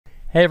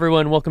Hey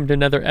everyone, welcome to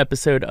another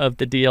episode of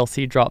the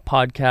DLC Drop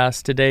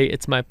Podcast. Today,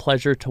 it's my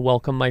pleasure to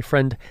welcome my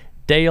friend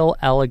Dale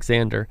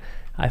Alexander.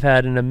 I've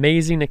had an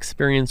amazing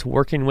experience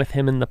working with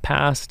him in the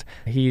past.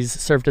 He's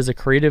served as a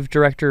creative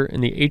director in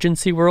the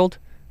agency world,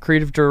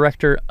 creative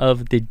director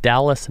of the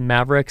Dallas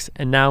Mavericks,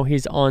 and now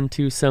he's on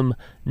to some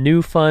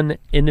new fun,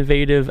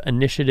 innovative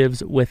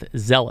initiatives with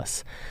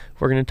Zealous.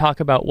 We're going to talk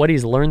about what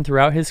he's learned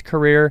throughout his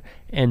career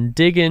and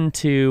dig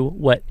into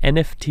what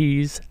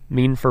NFTs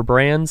mean for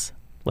brands.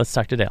 Let's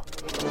talk to Dale.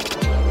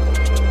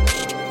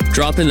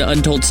 Drop in the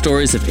untold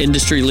stories of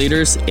industry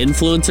leaders,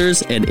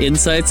 influencers, and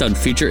insights on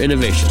future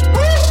innovation.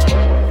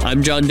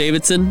 I'm John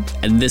Davidson,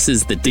 and this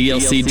is the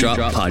DLC Drop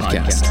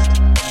Podcast.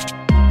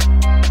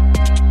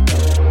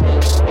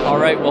 All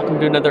right, welcome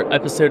to another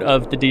episode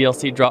of the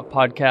DLC Drop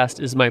Podcast.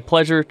 It is my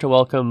pleasure to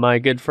welcome my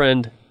good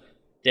friend,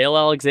 Dale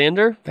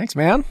Alexander. Thanks,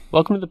 man.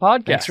 Welcome to the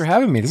podcast. Thanks for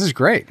having me. This is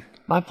great.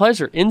 My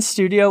pleasure. In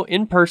studio,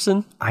 in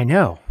person. I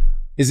know.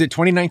 Is it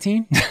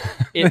 2019?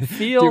 It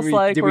feels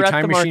like we're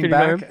at the marketing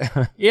arm.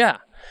 Yeah.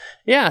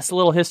 Yeah, it's a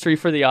little history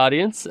for the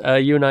audience.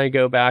 You and I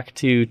go back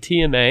to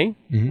TMA,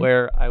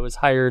 where I was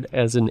hired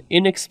as an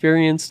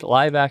inexperienced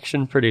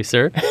live-action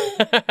producer.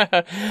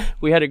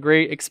 We had a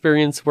great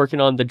experience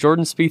working on the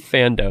Jordan Spieth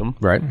fandom,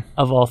 right,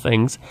 of all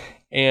things.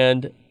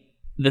 And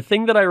the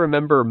thing that I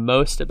remember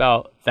most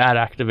about that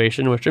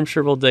activation, which I'm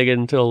sure we'll dig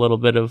into a little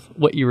bit of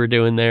what you were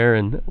doing there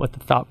and what the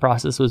thought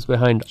process was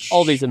behind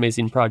all these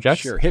amazing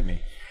projects. Sure, hit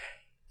me.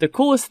 The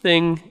coolest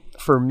thing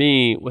for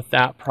me with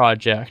that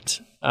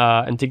project,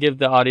 and to give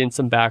the audience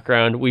some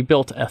background, we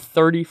built a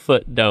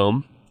 30-foot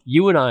dome,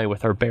 you and I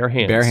with our bare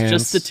hands,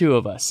 just the two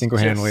of us.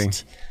 Single-handedly.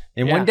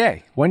 In one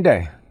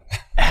day.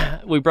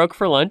 We broke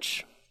for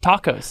lunch.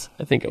 Tacos,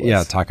 I think it was.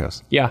 Yeah,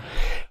 tacos. Yeah.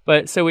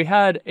 But so we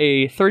had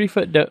a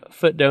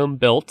 30-foot dome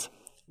built.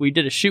 We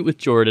did a shoot with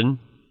Jordan.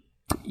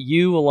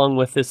 You, along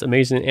with this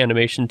amazing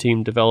animation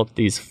team, developed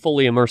these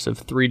fully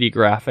immersive 3D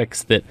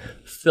graphics that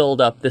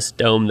filled up this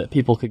dome that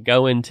people could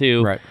go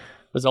into. Right.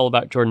 It was all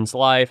about Jordan's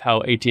life,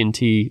 how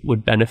AT&T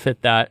would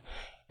benefit that.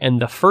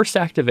 And the first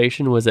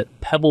activation was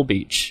at Pebble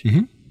Beach.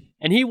 Mm-hmm.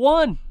 And he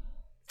won.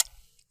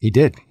 He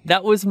did.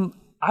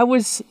 I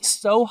was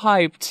so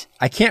hyped.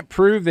 I can't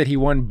prove that he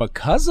won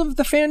because of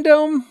the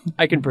fandom.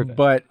 I can prove it.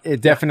 But it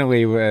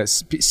definitely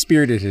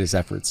spirited his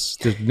efforts.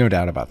 There's no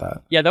doubt about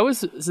that. Yeah, that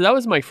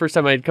was my first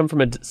time. I'd come from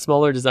a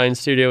smaller design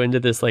studio into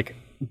this like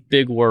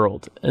big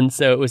world. And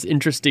so it was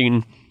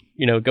interesting,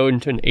 going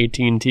to an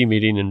AT&T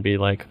meeting and be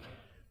like,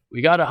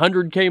 we got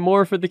 $100K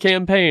more for the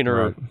campaign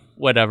or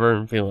whatever,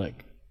 and feel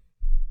like,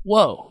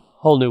 whoa,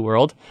 whole new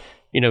world.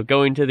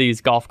 Going to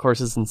these golf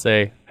courses and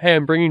say, hey,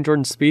 I'm bringing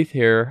Jordan Spieth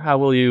here. How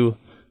will you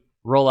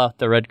roll out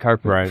the red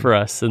carpet for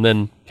us? And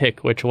then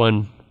pick which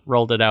one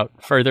rolled it out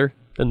further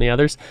than the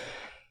others.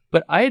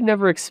 But I had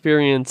never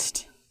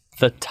experienced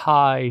the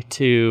tie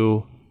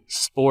to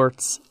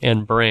sports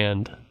and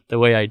brand the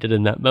way I did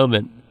in that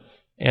moment.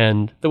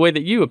 And the way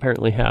that you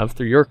apparently have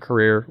through your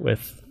career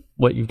with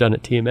what you've done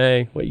at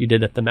TMA, what you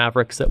did at the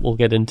Mavericks that we'll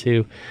get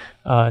into.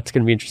 It's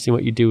going to be interesting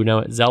what you do now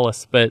at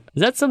Zealous. But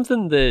is that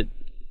something that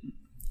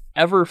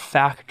ever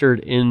factored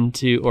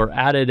into or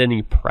added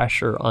any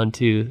pressure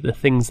onto the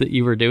things that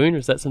you were doing? Or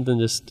is that something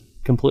just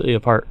completely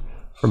apart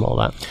from all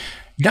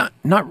that?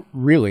 Not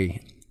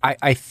really.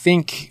 I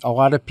think a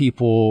lot of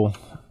people,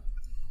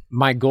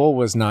 my goal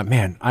was not,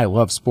 man, I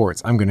love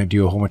sports. I'm going to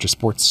do a whole bunch of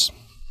sports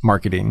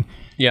marketing.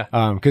 Yeah.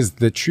 Because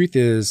the truth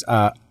is,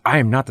 I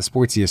am not the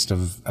sportsiest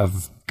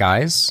of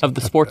guys. Of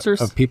the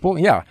sportsers? Of people.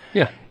 Yeah.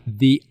 Yeah.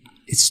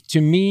 It's to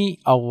me,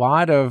 a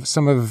lot of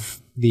some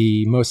of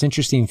the most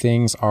interesting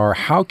things are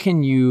how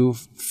can you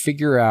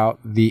figure out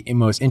the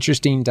most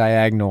interesting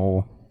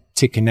diagonal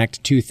to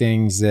connect two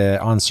things that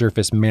on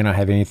surface may not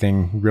have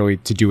anything really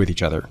to do with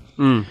each other.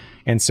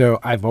 And so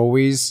I've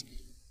always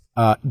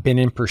been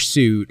in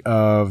pursuit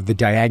of the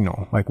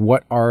diagonal. Like,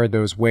 what are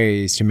those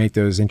ways to make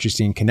those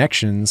interesting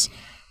connections?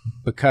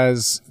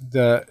 Because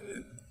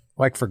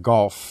like for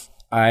golf,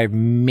 I've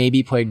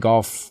maybe played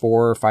golf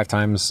 4 or 5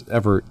 times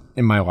ever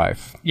in my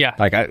life. Yeah.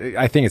 Like,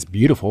 I think it's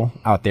beautiful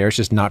out there. It's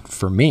just not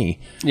for me.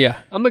 Yeah.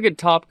 I'm a good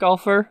top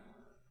golfer.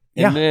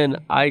 And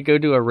then I go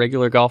to a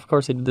regular golf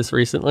course. I did this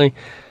recently.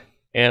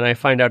 And I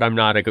find out I'm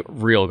not a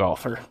real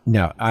golfer.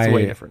 No. It's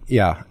way different.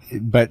 Yeah.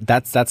 But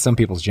that's some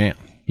people's jam,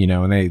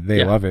 and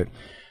they love it.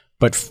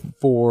 But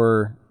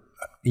for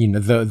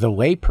the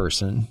lay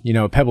person,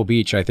 Pebble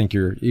Beach, I think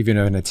you're even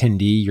an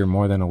attendee, you're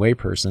more than a lay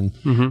person.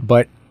 Mm-hmm.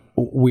 But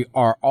we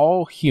are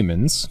all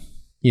humans,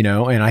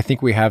 and I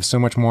think we have so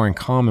much more in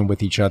common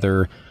with each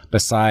other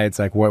besides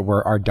like what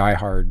our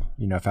diehard,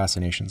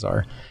 fascinations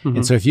are. Mm-hmm.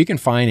 And so if you can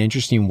find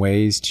interesting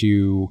ways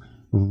to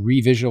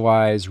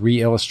revisualize,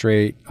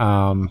 re-illustrate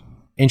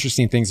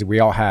interesting things that we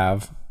all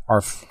have,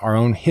 our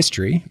own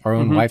history, our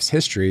own life's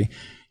history,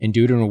 and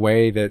do it in a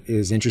way that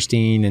is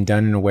interesting and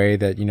done in a way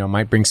that,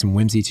 might bring some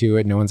whimsy to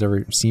it no one's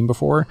ever seen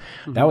before.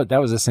 Mm-hmm.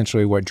 That was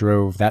essentially what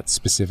drove that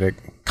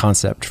specific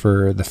concept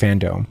for the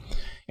fandom.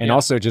 And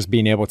also just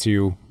being able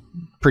to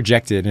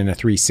project it in a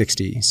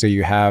 360. So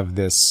you have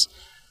this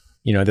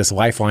this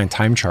lifeline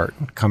time chart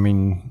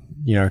coming,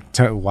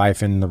 to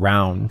life in the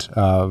round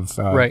of,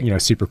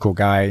 super cool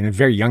guy and a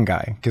very young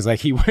guy. Cause like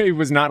he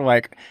was not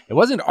like, it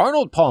wasn't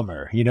Arnold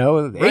Palmer,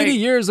 80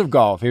 years of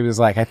golf. It was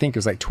like, I think it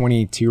was like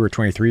 22 or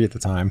 23 at the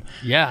time.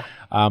 Yeah.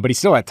 But he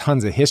still had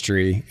tons of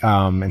history,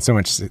 and so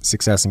much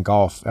success in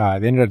golf.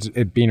 They ended up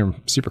it being a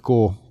super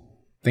cool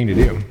thing to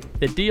do.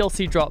 The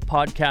DLC Drop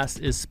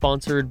podcast is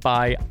sponsored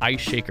by Ice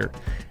Shaker.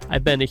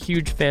 I've been a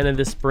huge fan of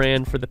this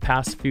brand for the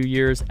past few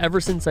years, ever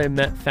since I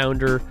met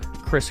founder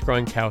Chris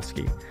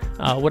Gronkowski.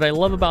 What I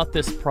love about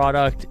this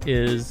product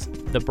is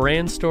the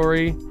brand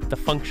story, the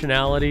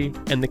functionality,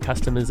 and the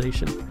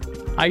customization.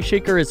 Ice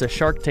Shaker is a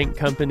Shark Tank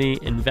company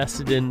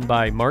invested in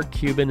by Mark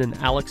Cuban and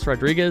Alex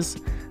Rodriguez,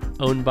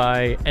 owned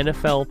by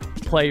NFL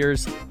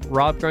players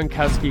Rob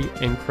Gronkowski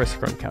and Chris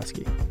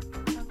Gronkowski.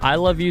 I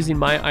love using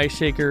my Ice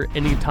Shaker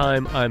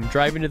anytime I'm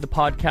driving to the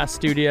podcast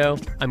studio,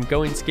 I'm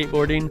going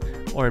skateboarding,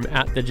 or I'm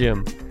at the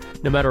gym.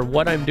 No matter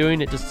what I'm doing,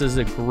 it just does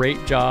a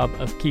great job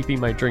of keeping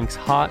my drinks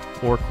hot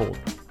or cold.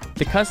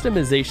 The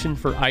customization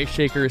for Ice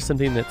Shaker is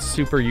something that's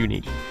super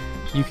unique.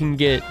 You can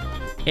get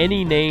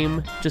any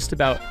name, just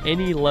about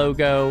any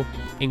logo,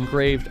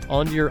 engraved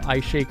onto your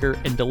Ice Shaker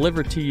and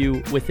delivered to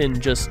you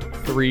within just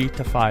 3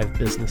 to 5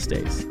 business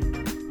days.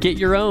 Get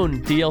your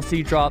own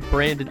DLC Drop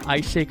branded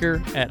Ice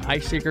Shaker at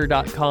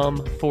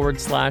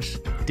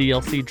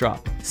iceshaker.com/DLC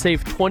Drop.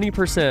 Save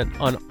 20%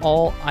 on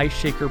all Ice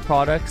Shaker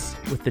products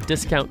with the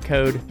discount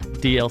code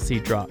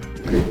DLC Drop.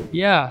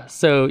 Yeah,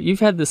 so you've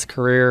had this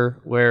career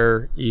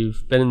where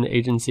you've been in the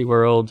agency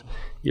world.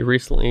 You're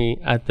recently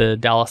at the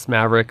Dallas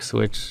Mavericks,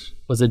 which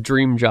was a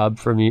dream job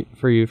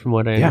for you from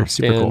what I understand.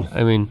 Super cool.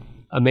 I mean,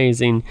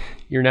 amazing.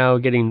 You're now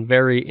getting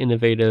very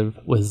innovative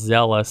with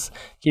Zealous.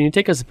 Can you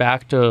take us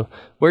back to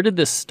where did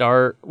this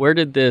start? Where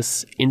did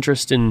this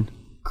interest in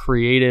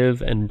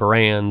creative and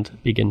brand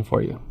begin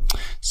for you?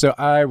 So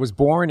I was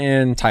born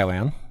in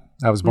Thailand.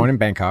 I was born in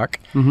Bangkok.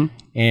 Mm-hmm.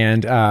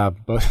 And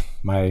both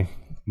my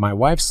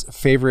wife's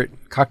favorite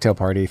cocktail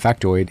party,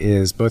 factoid,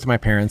 is both of my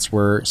parents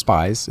were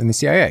spies in the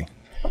CIA.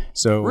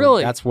 So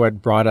really? That's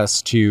what brought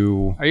us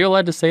to... Are you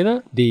allowed to say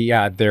that?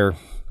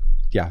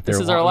 This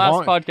is our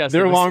last podcast.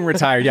 They're long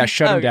retired. Yeah,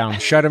 shut them down.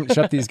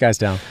 Shut these guys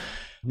down.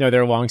 No,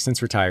 they're long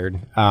since retired.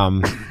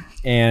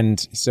 And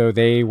so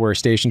they were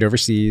stationed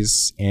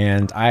overseas,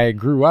 and I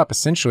grew up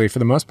essentially for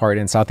the most part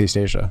in Southeast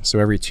Asia. So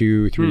every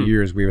 2-3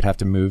 years we would have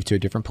to move to a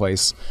different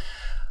place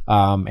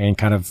and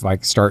kind of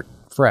like start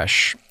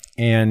fresh.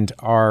 And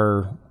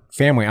our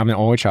family, I'm an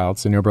only child,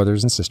 so no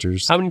brothers and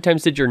sisters. How many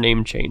times did your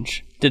name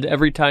change? Did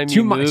every time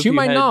you moved, to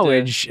my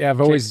knowledge,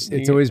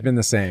 it's always been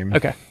the same.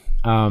 Okay.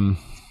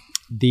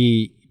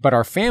 But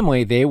our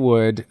family, they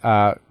would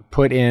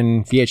put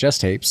in VHS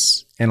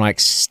tapes and like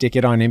stick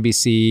it on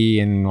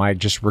NBC and like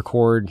just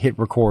hit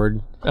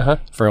record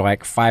for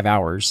like 5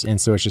 hours.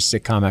 And so it's just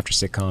sitcom after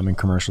sitcom and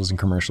commercials.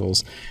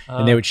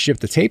 And they would ship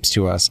the tapes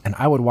to us, and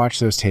I would watch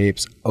those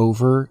tapes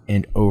over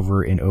and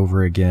over and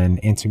over again.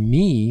 And to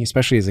me,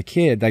 especially as a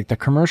kid, like the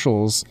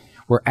commercials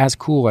were as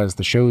cool as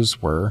the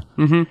shows were.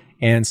 Mm-hmm.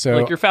 And so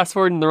like you're fast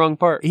forwarding the wrong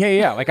part.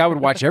 Yeah. Like I would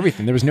watch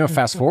everything. There was no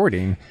fast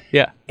forwarding.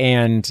 Yeah.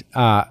 And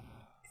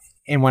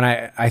when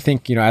I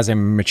think, as I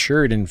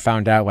matured and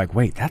found out like,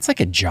 wait, that's like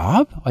a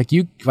job?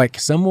 Like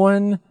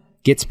someone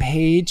gets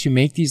paid to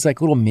make these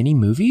like little mini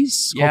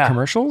movies called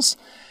commercials.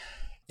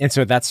 And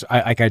so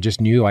I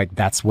just knew like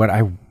that's what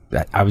I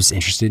was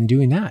interested in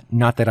doing that.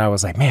 Not that I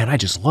was like, man, I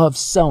just love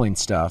selling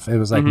stuff. It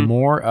was like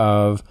more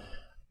of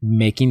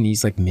making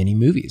these like mini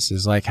movies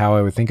is like how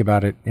I would think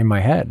about it in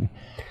my head.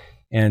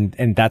 And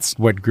that's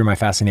what grew my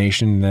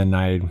fascination. Then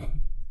I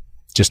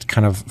just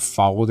kind of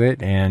followed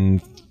it,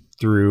 and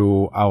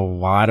through a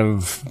lot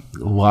of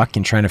luck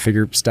and trying to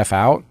figure stuff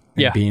out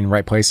and being in the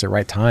right place at the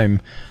right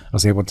time, I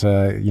was able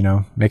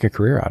to, make a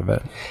career out of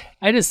it.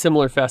 I had a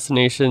similar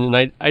fascination,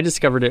 and I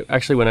discovered it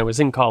actually when I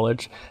was in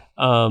college.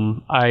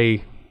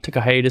 I took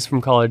a hiatus from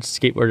college,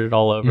 skateboarded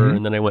all over,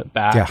 and then I went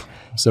back. Yeah,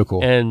 so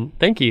cool. And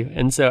thank you.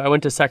 And so I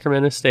went to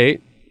Sacramento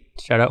State.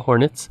 Shout out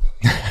Hornets.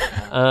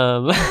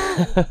 Not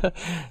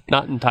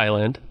in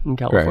Thailand, in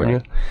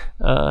California,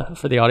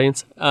 for the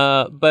audience.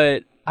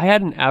 But I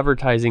had an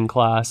advertising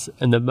class,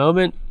 and the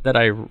moment that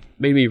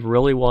made me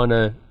really want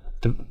to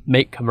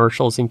make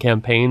commercials and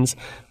campaigns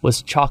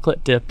was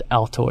chocolate dipped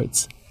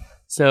Altoids.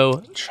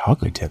 So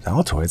chocolate dipped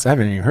Altoids? I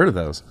haven't even heard of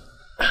those.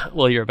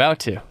 Well, you're about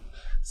to.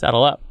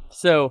 Saddle up.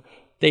 So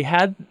they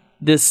had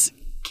this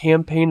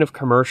campaign of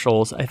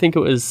commercials. I think it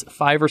was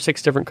 5 or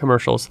 6 different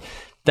commercials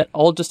that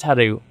all just had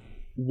a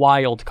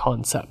wild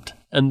concept.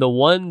 And the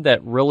one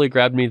that really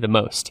grabbed me the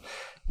most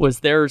was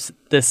there's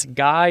this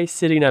guy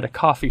sitting at a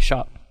coffee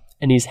shop,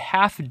 and he's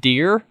half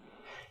deer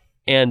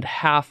and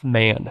half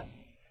man.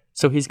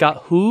 So he's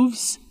got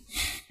hooves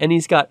and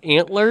he's got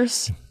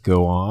antlers.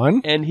 Go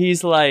on. And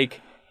he's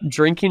like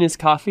drinking his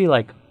coffee,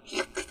 like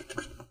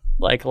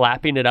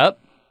lapping it up.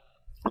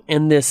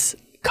 And this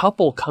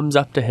couple comes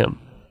up to him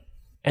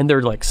and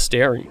they're like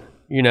staring,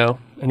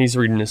 and he's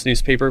reading his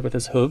newspaper with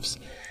his hooves.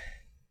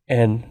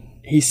 And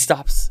he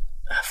stops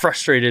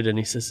frustrated and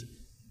he says,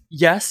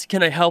 yes,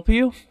 can I help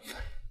you?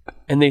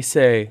 And they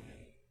say,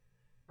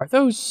 are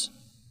those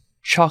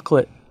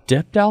chocolate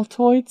dipped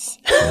Altoids?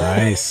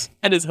 Nice.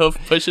 And his hoof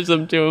pushes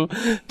him to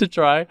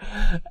try.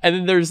 And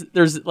then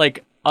there's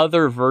like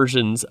other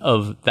versions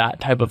of that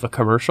type of a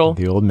commercial.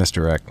 The old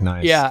misdirect.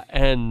 Nice. Yeah.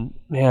 And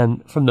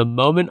man, from the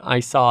moment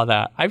I saw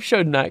that, I've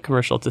shown that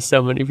commercial to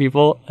so many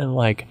people, and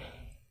like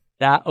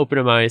that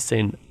opened my eyes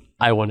saying,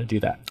 I want to do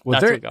that. Well,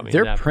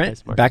 their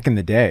print back in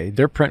the day,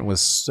 their print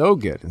was so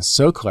good and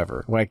so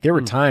clever. Like there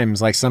were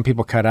times like some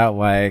people cut out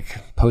like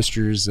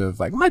posters of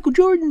like Michael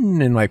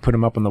Jordan and like put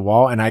them up on the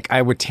wall, and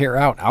I would tear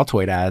out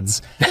Altoid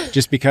ads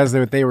just because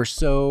they were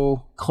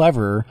so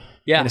clever.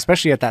 Yeah, and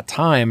especially at that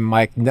time,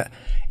 like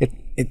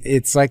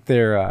it's like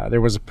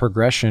there was a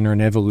progression or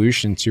an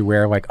evolution to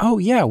where like, oh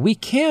yeah, we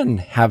can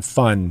have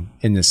fun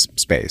in this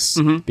space,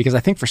 because I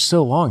think for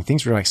so long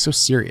things were like so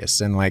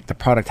serious, and like the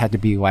product had to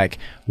be like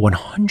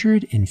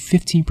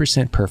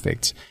 115%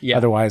 perfect. Yeah.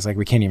 Otherwise, like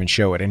we can't even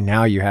show it. And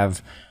now you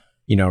have,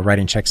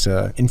 writing checks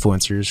to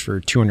influencers for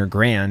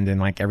 $200,000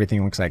 and like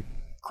everything looks like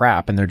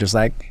crap, and they're just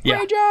like,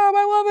 great job,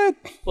 I love it.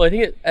 Well, I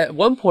think at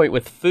one point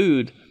with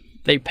food,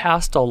 they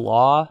passed a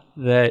law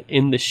that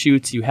in the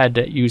shoots you had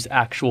to use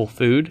actual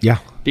food. Yeah.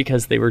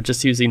 Because they were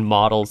just using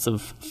models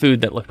of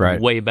food that looked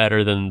way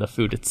better than the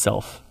food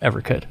itself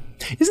ever could.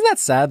 Isn't that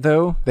sad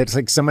though? That it's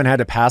like someone had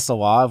to pass a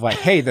law of like,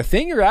 hey, the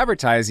thing you're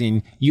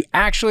advertising, you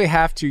actually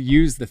have to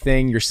use the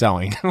thing you're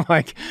selling.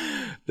 Like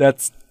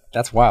that's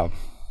wild.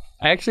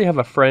 I actually have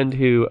a friend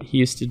who he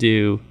used to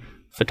do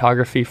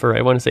photography for,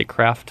 I want to say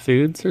Kraft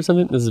Foods or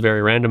something. This is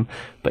very random,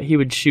 but he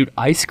would shoot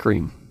ice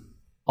cream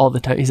all the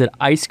time. He said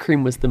ice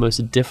cream was the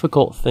most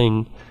difficult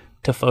thing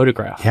to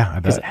photograph. Yeah, I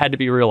bet. Because it had to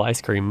be real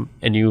ice cream,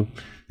 and it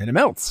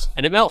melts.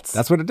 And it melts.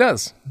 That's what it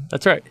does.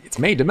 That's right. It's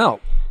made to melt.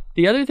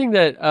 The other thing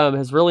that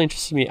has really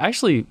interested me,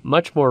 actually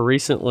much more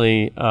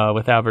recently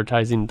with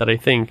advertising that I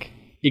think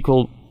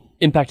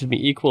impacted me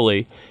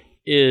equally,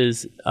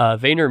 is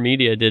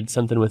VaynerMedia did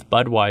something with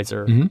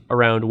Budweiser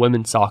around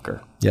women's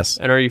soccer. Yes.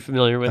 And are you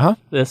familiar with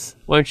this?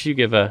 Why don't you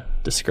give a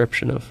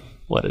description of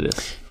what it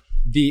is?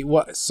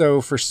 So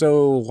for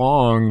so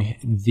long,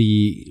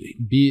 the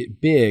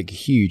big,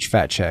 huge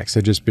fat checks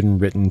had just been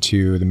written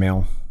to the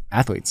male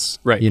athletes,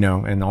 right?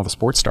 And all the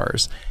sports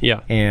stars. Yeah.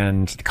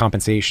 And the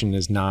compensation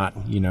is not,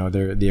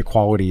 the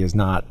equality is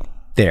not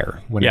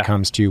there when it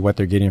comes to what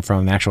they're getting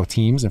from the actual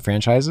teams and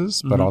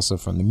franchises, but also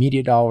from the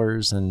media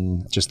dollars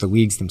and just the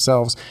leagues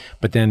themselves,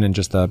 but then in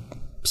just the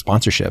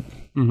sponsorship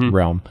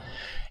realm.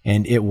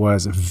 And it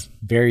was a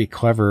very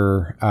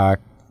clever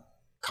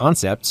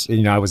concept.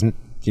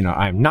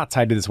 I'm not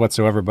tied to this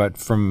whatsoever, but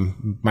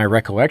from my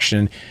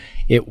recollection,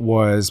 it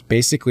was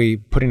basically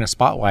putting a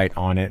spotlight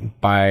on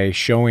it by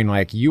showing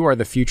like, you are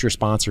the future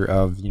sponsor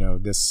of,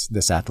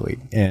 this athlete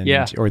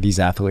or these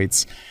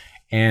athletes.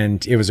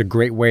 And it was a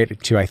great way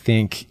to I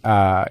think,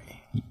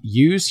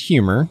 use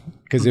humor,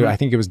 because I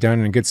think it was done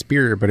in a good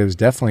spirit, but it was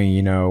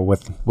definitely,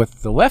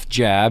 with the left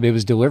jab, it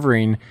was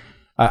delivering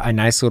a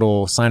nice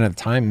little sign of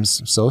the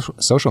times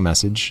social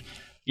message.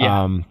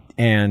 Yeah.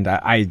 And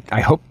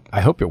I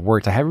hope it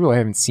worked. I really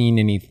haven't seen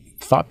any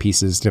thought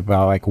pieces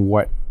about like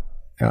what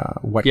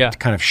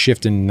kind of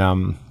shift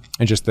in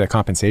just the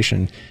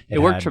compensation. It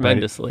worked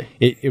tremendously.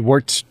 It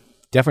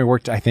definitely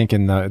worked. I think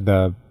in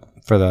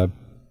for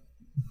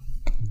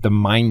the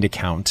mind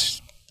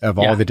account of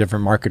all the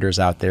different marketers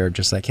out there,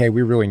 just like, hey,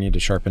 we really need to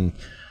sharpen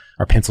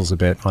our pencils a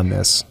bit on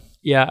this.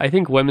 Yeah, I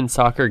think women's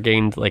soccer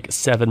gained like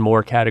 7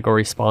 more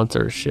category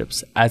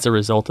sponsorships as a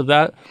result of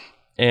that.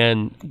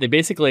 And they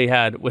basically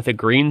had, with a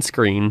green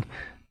screen,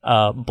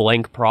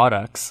 blank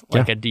products,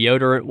 like a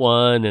deodorant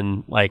one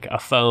and like a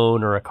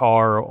phone or a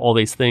car, or all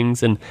these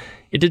things. And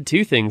it did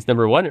 2 things.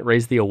 Number one, it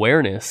raised the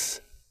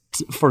awareness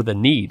for the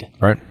need.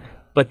 Right.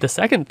 But the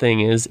second thing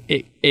is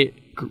it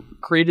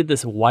created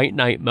this white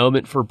knight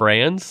moment for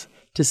brands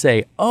to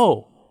say,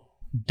 oh,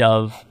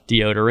 Dove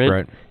deodorant.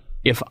 Right.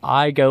 If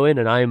I go in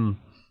and I'm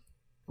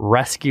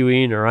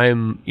rescuing or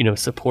I'm,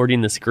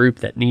 supporting this group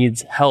that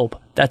needs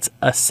help, that's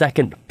a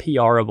second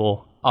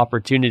PRable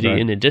opportunity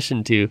in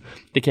addition to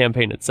the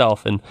campaign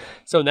itself. And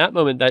so in that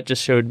moment, that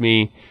just showed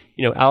me,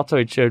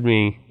 Altoid showed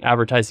me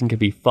advertising could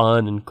be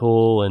fun and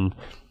cool and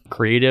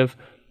creative.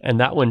 And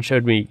that one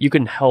showed me you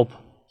can help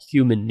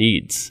human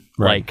needs.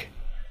 Right.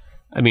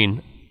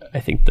 I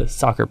think the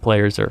soccer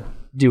players are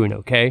doing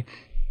okay,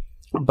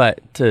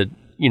 but to,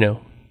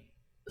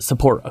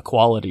 support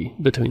equality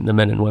between the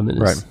men and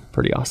women is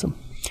pretty awesome.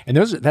 And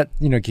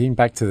getting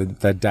back to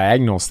the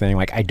diagonals thing,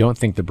 like I don't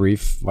think the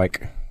brief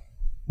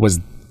was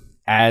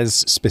as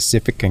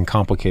specific and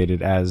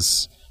complicated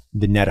as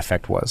the net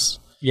effect was.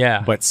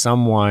 Yeah. But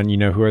someone,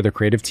 whoever the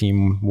creative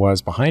team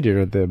was behind it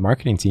or the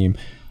marketing team,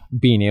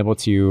 being able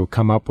to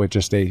come up with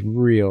just a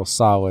real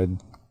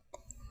solid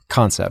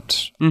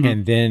concept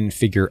and then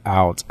figure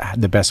out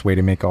the best way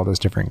to make all those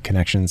different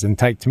connections. And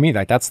to me,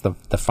 that's the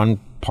fun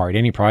part.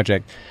 Any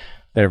project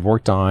that I've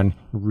worked on,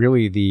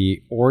 really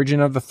the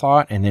origin of the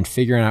thought and then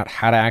figuring out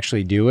how to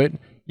actually do it.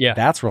 Yeah.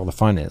 That's where all the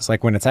fun is.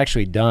 Like when it's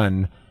actually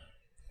done,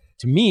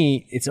 to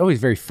me, it's always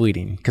very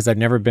fleeting because I've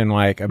never been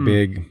like a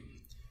big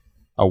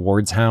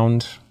awards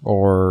hound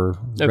or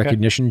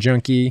recognition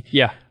junkie.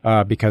 Yeah.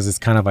 Because it's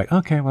kind of like,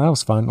 okay, well, that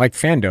was fun. Like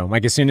Fandom.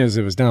 Like as soon as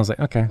it was done, I was like,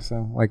 okay,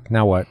 so like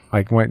now what?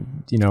 Like what,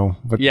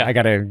 but I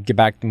got to get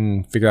back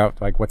and figure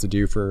out like what to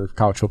do for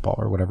college football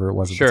or whatever it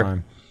was at the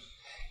time.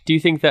 Do you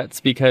think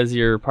that's because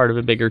you're part of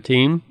a bigger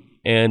team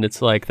and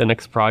it's like the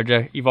next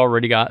project, you've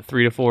already got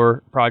 3 to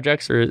 4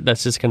 projects, or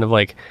that's just kind of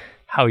like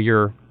how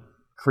you're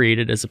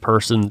created as a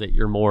person, that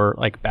you're more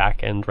like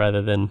back end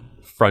rather than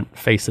front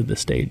face of the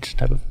stage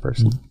type of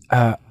person?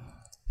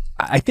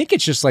 I think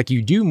it's just like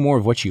you do more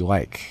of what you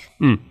like,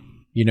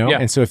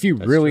 and so if you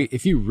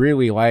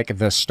really like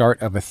the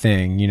start of a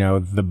thing,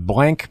 the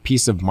blank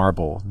piece of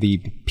marble, the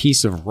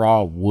piece of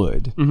raw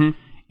wood,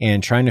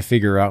 and trying to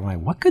figure out like,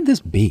 what could this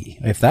be?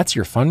 If that's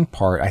your fun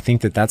part, I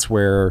think that's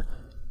where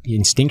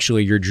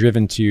instinctually you're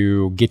driven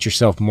to get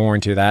yourself more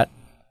into that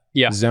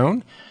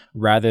zone,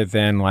 rather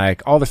than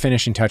like all the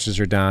finishing touches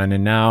are done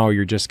and now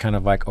you're just kind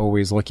of like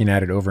always looking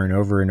at it over and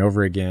over and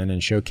over again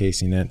and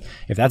showcasing it.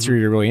 If that's what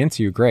you're really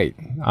into, great.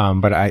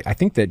 But I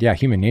think that,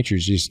 human nature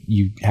is just,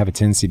 you have a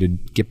tendency to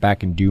get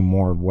back and do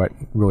more of what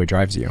really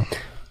drives you.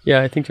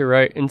 Yeah, I think you're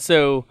right. And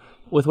so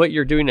with what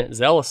you're doing at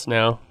Zealous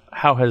now,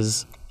 how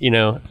has,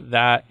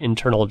 that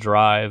internal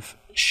drive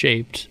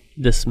shaped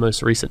this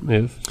most recent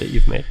move that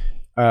you've made?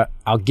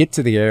 I'll get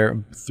to the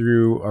air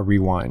through a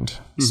rewind.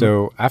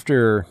 So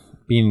after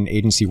being in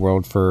agency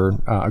world for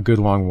a good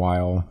long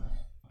while,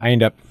 I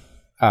end up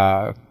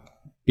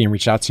being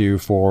reached out to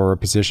for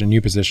a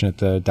new position at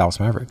the Dallas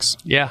Mavericks.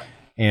 Yeah.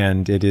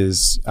 And it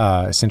is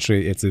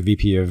essentially, it's a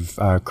VP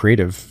of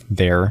creative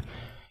there.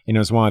 And it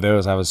was one of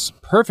those, I was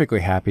perfectly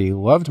happy,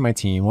 loved my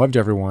team, loved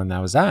everyone that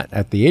was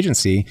at the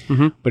agency.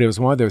 But it was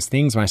one of those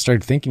things when I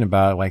started thinking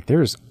about it, like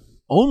there's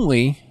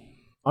only,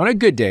 on a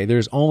good day,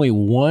 there's only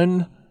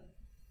one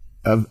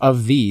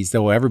of these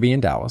that will ever be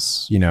in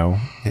Dallas,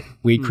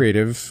 lead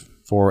creative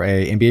for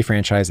a NBA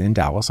franchise in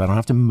Dallas. I don't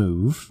have to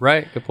move.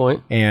 Right. Good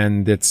point.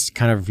 And it's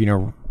kind of,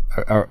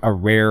 a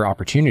rare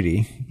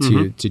opportunity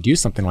to do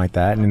something like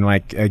that. And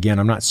like, again,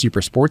 I'm not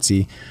super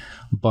sportsy,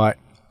 but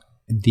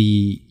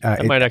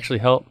it might actually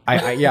help. I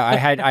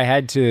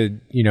had to,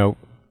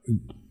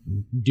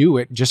 do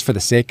it just for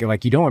the sake of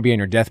like, you don't want to be on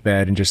your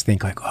deathbed and just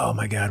think like, oh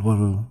my God,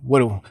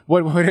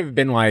 what would have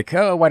been like,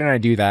 oh, why didn't I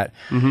do that?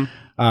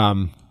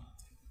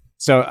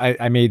 So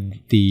I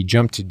made the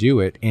jump to do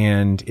it,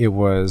 and it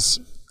was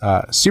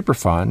super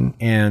fun.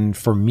 And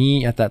for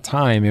me at that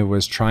time, it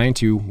was trying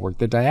to work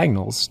the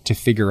diagonals to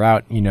figure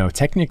out,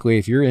 technically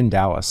if you're in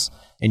Dallas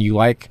and you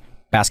like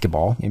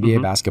basketball,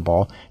 NBA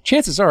basketball,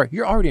 chances are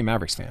you're already a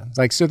Mavericks fan.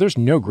 Like, so there's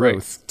no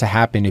growth to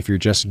happen if you're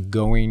just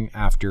going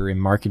after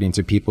and marketing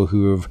to people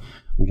who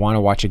want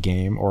to watch a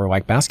game or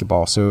like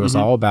basketball. So it was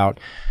all about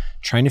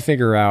trying to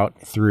figure out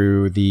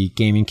through the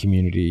gaming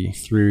community,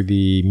 through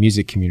the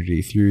music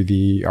community, through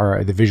the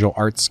visual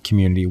arts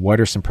community, what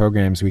are some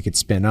programs we could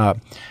spin up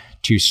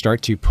to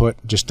start to put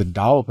just a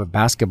dollop of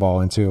basketball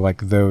into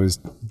like those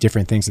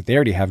different things that they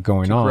already have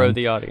going on.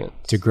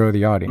 To grow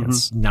the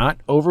audience. Not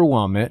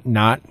overwhelm it,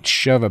 not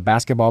shove a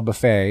basketball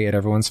buffet at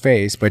everyone's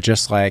face, but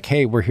just like,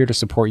 hey, we're here to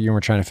support you and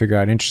we're trying to figure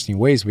out interesting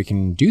ways we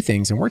can do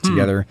things and work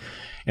together.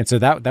 And so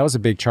that was a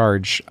big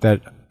charge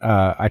that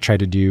I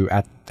tried to do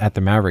at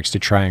the Mavericks to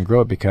try and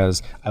grow it,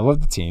 because I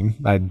love the team.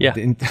 I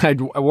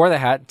wore the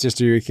hat just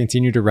to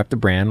continue to rep the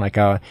brand, like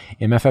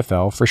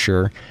MFFL for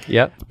sure.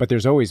 Yep. But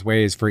there's always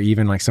ways for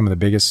even like some of the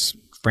biggest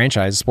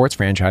sports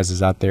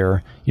franchises out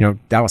there,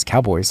 Dallas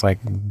Cowboys, like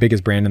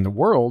biggest brand in the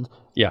world.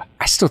 Yeah.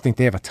 I still think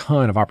they have a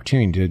ton of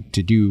opportunity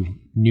to do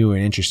new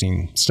and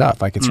interesting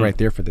stuff. Like it's right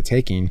there for the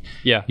taking.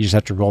 Yeah. You just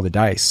have to roll the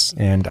dice.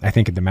 And I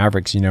think at the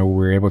Mavericks,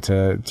 we're able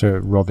to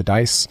roll the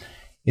dice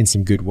in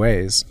some good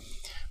ways.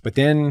 But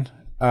then,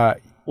 well,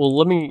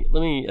 let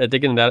me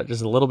dig into that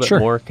just a little bit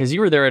more, because you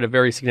were there at a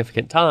very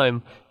significant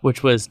time,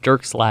 which was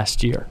Dirk's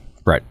last year.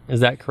 Right.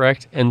 Is that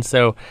correct? And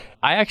so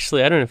I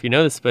don't know if you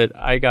know this, but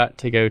I got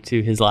to go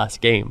to his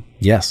last game.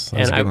 Yes.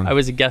 And I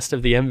was a guest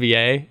of the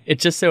NBA. It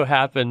just so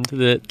happened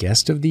that...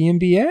 Guest of the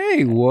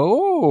NBA?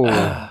 Whoa.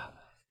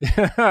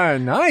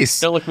 Nice.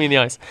 Don't look me in the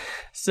eyes.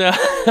 So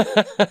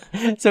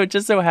it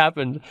just so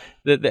happened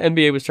that the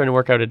NBA was trying to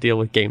work out a deal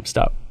with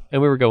GameStop.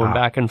 And we were going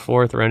back and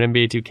forth around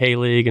NBA 2K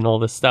League and all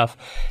this stuff.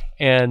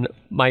 And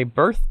my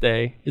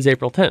birthday is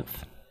April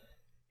 10th.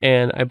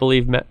 And I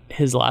believe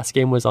his last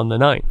game was on the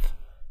 9th,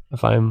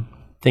 if I'm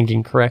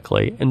thinking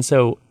correctly. And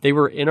so they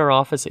were in our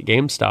office at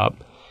GameStop.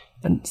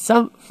 And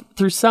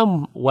through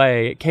some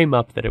way, it came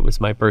up that it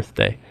was my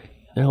birthday.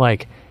 And they're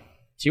like,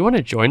 do you want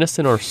to join us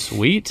in our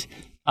suite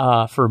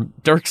for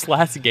Dirk's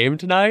last game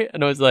tonight?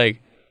 And I was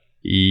like,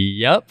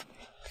 yep.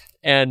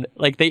 And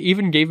like they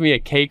even gave me a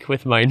cake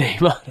with my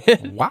name on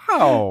it.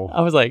 Wow.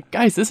 I was like,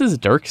 guys, this is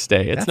Dirk's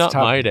day. It's not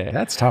my day.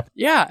 That's tough.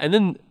 Yeah. And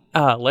then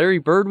Larry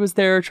Bird was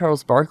there.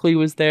 Charles Barkley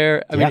was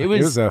there. I mean, it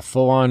was a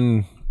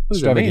full-on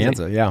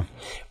extravaganza. Amazing. Yeah.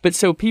 But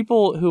so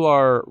people who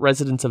are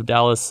residents of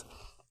Dallas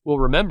will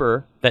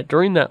remember that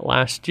during that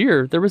last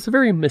year, there was a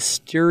very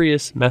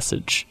mysterious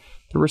message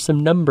there were some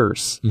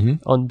numbers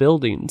on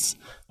buildings.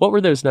 What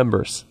were those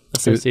numbers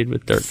associated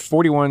with Dirk?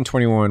 41,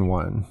 21,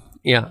 1.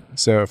 Yeah.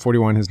 So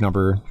 41 his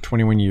number,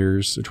 21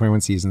 years, or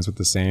 21 seasons with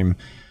the same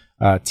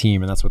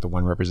team, and that's what the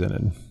 1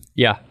 represented.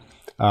 Yeah.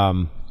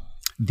 That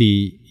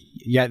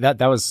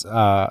was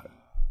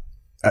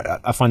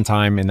a fun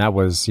time, and that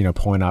was,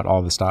 pulling out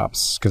all the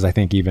stops, because I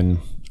think even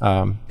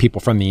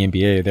people from the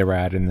NBA, they were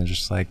at it and they're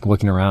just like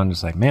looking around,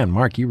 just like, man,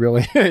 Mark, you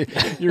really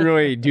you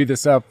really do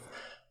this up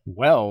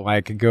well,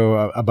 like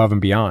go above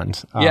and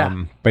beyond.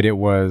 But it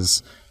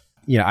was,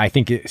 I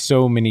think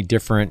so many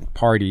different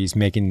parties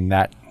making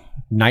that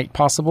night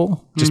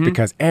possible, just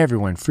because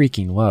everyone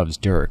freaking loves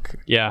Dirk.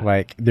 Yeah.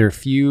 Like there are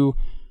few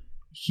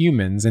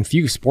humans and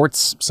few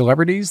sports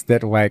celebrities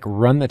that like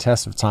run the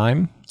test of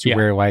time to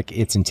where like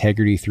it's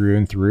integrity through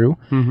and through.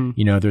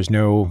 There's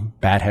no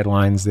bad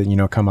headlines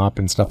that come up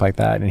and stuff like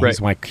that, and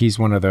he's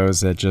one of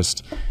those that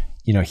just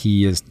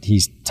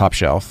he's top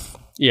shelf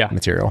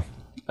material.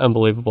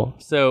 Unbelievable.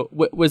 So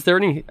was there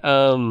any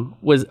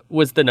was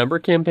the number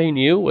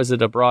campaign was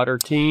it a broader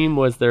team?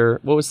 What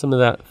was some of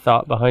that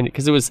thought behind it?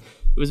 Because it was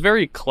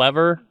very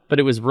clever, but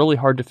it was really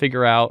hard to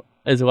figure out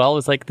as well.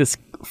 As like this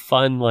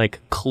fun like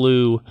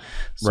clue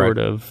sort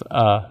of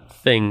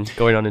thing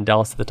going on in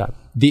Dallas at the time.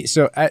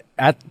 So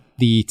at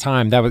the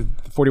time, that was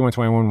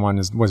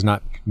 41-21-1 was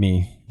not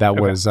me. That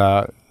was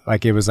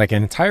it was like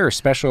an entire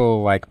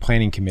special like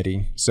planning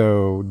committee.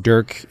 So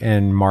Dirk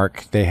and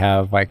Mark, they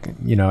have like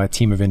a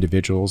team of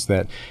individuals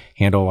that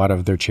handle a lot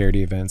of their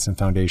charity events and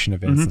foundation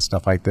events and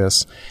stuff like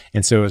this.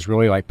 And so it was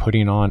really like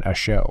putting on a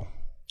show.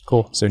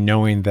 Cool. So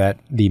knowing that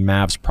the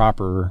Mavs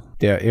proper,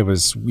 it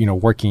was,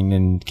 working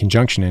in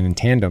conjunction and in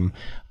tandem,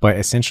 but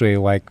essentially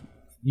like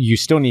you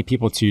still need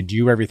people to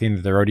do everything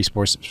that they're already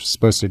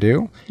supposed to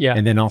do. Yeah.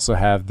 And then also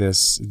have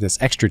this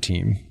extra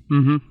team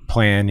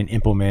plan and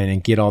implement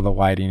and get all the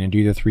lighting and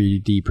do the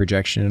 3D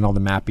projection and all the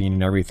mapping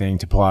and everything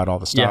to pull out all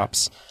the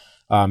stops.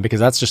 Because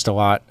that's just a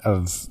lot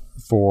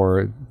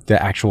for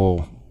the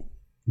actual,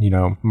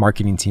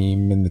 marketing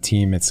team and the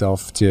team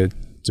itself to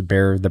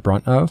bear the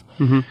brunt of.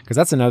 Because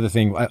that's another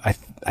thing.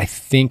 I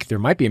think there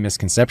might be a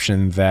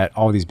misconception that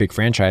all these big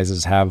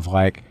franchises have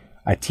like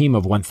a team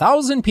of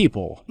 1,000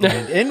 people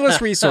and endless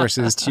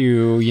resources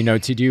to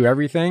do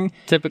everything.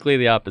 Typically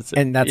the opposite.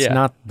 And that's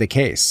not the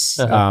case,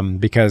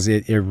 because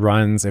it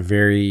runs a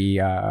very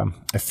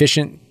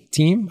efficient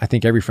team. I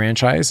think every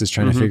franchise is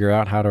trying to figure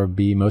out how to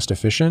be most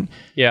efficient.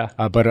 Yeah.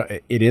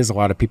 But it is a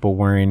lot of people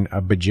wearing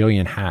a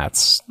bajillion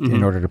hats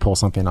in order to pull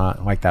something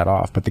like that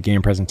off. But the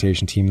game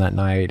presentation team that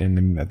night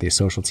and the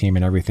social team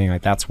and everything,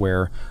 like that's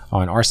where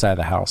on our side of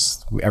the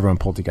house, everyone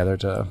pulled together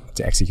to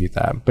execute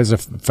that. But it's a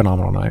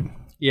phenomenal night.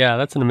 Yeah,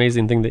 that's an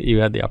amazing thing that you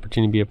had the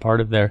opportunity to be a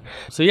part of there.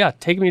 So yeah,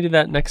 take me to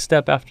that next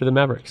step after the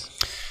Mavericks.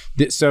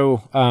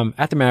 So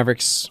at the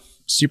Mavericks,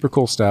 super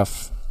cool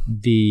stuff.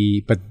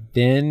 But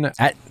then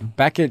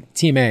back at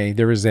Team A,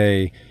 there was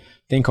a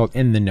thing called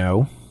In the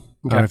Know.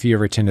 I don't know if you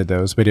ever attended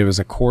those, but it was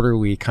a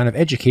quarterly kind of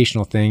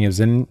educational thing. It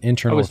was an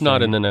internal. I was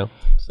not in the know.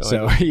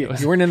 So you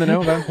weren't in the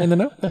know about In the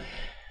Know?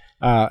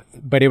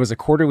 But it was a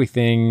quarterly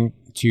thing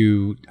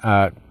to.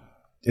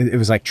 It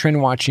was like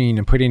trend watching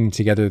and putting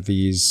together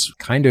these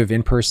kind of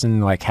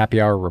in-person like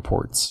happy hour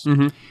reports.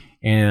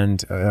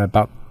 And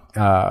about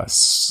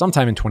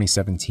sometime in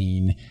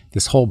 2017,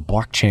 this whole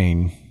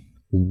blockchain,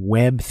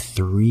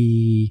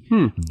 Web3,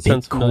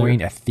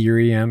 Bitcoin,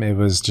 Ethereum, it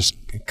was just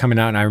coming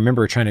out. And I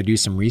remember trying to do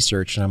some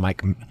research and I'm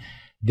like,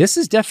 this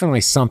is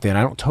definitely something.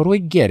 I don't totally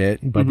get it,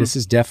 but this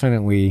is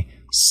definitely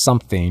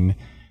something.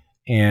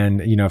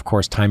 And, of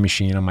course, Time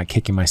Machine, I'm like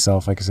kicking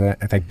myself. Like I said,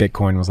 I think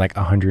Bitcoin was like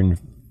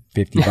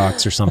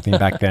 $150 or something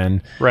back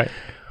then. Right.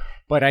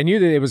 But I knew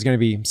that it was going to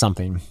be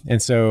something.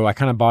 And so I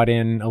kind of bought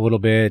in a little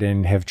bit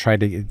and have tried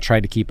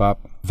to keep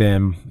up.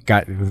 Then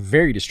got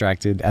very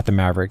distracted at the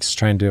Mavericks,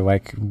 trying to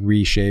like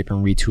reshape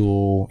and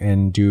retool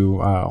and do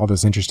all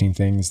those interesting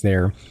things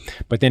there.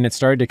 But then it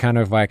started to kind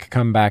of like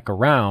come back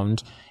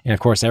around. And of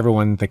course,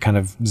 the kind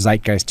of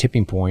zeitgeist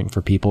tipping point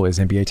for people is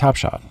NBA Top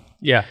Shot.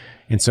 Yeah.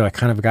 And so I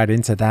kind of got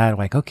into that,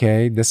 like,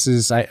 okay, this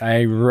is,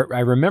 I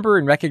remember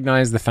and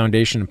recognize the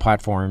foundation and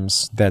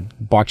platforms that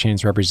blockchain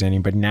is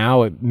representing, but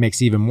now it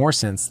makes even more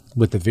sense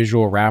with the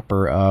visual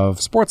wrapper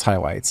of sports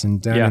highlights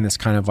and done in this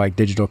kind of like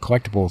digital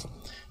collectible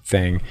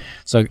thing.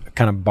 So I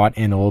kind of bought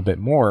in a little bit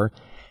more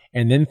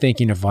and then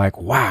thinking of like,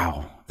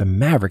 wow, the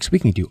Mavericks, we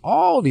can do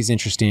all these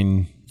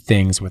interesting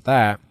things with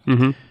that.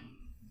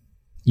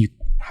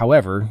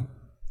 However,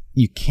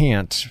 you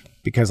can't,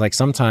 because like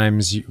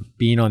sometimes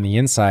being on the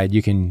inside,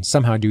 you can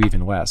somehow do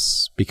even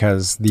less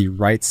because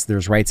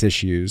there's rights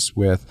issues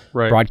with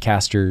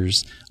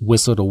broadcasters.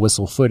 Whistle to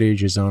whistle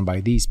footage is owned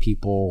by these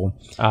people.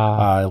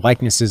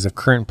 Likenesses of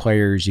current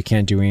players, you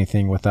can't do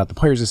anything without the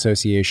Players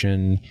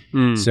Association.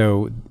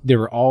 So there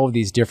were all of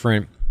these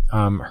different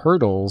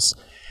hurdles.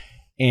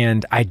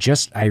 And I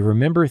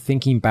remember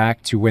thinking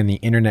back to when the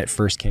internet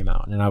first came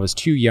out, and I was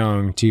too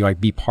young to like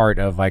be part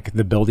of like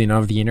the building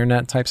of the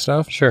internet type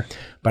stuff. Sure.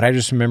 But I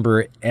just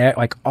remember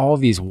like all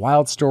of these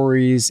wild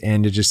stories,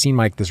 and it just seemed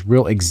like this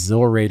real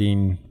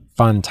exhilarating,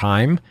 fun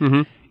time.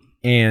 Mm-hmm.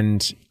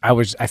 And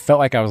I felt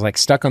like I was like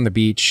stuck on the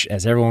beach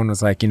as everyone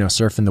was like,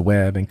 surfing the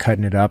web and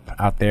cutting it up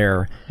out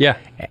there. Yeah.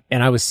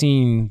 And I was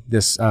seeing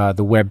this, the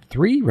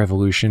Web3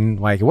 revolution.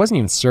 Like, it wasn't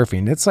even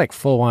surfing. It's like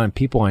full on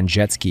people on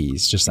jet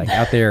skis, just like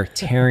out there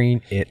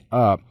tearing it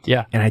up.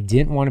 Yeah. And I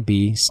didn't want to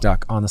be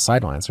stuck on the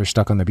sidelines or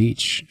stuck on the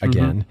beach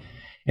again.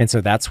 Mm-hmm. And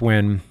so that's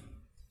when,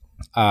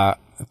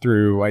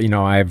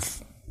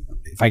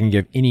 if I can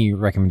give any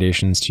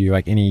recommendations to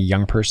like any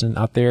young person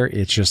out there,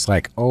 it's just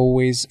like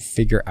always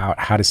figure out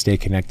how to stay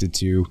connected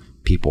to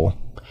people.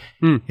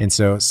 And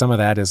so some of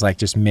that is like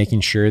just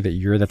making sure that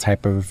you're the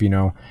type of,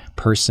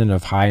 person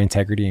of high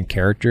integrity and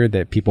character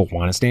that people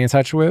want to stay in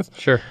touch with.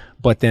 Sure.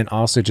 But then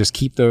also just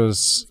keep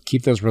those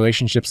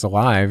relationships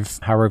alive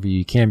however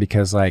you can,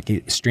 because like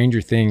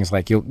stranger things,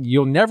 like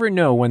you'll never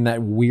know when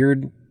that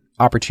weird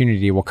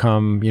opportunity will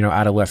come,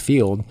 out of left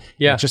field.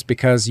 Yeah. Just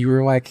because you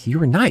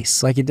were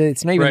nice. Like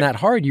it's not even that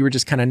hard. You were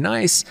just kind of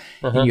nice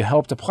and you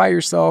helped apply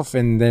yourself,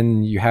 and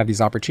then you have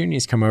these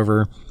opportunities come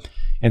over.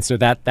 And so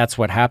that's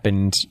what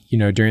happened,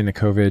 during the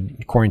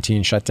COVID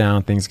quarantine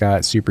shutdown. Things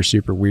got super,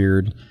 super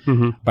weird.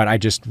 Mm-hmm. But I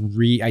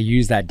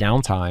used that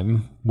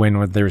downtime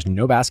when there's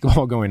no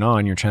basketball going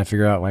on. You're trying to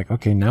figure out like,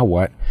 okay, now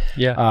what?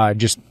 Yeah.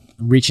 Just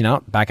reaching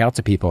back out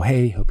to people.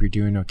 Hey, hope you're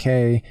doing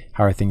okay.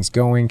 How are things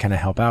going? Can I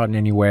help out in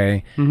any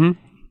way? Mm-hmm.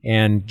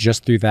 And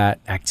just through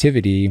that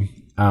activity,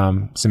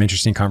 some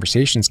interesting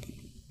conversations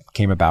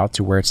came about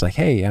to where it's like,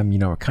 hey, I'm,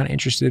 kind of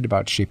interested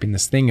about shaping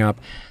this thing up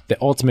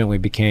that ultimately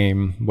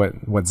became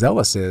what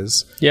Zealous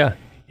is. Yeah.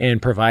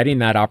 And providing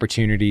that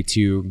opportunity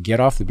to get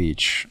off the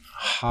beach,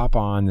 hop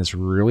on this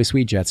really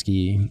sweet jet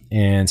ski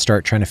and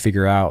start trying to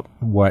figure out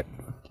what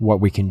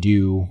we can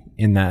do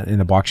in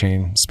the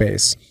blockchain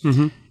space.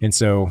 Mm-hmm. And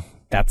so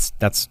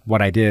that's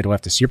what I did.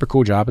 Left a super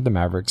cool job at the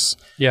Mavericks.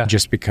 Yeah.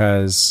 Just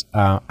because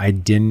I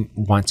didn't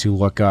want to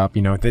look up,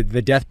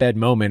 the deathbed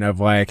moment of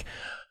like,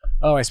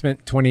 oh, I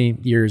spent 20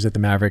 years at the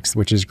Mavericks,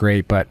 which is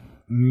great, but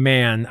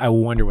man, I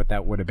wonder what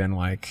that would have been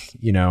like,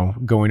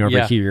 going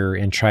over here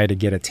and try to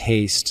get a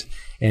taste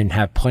and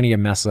have plenty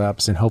of mess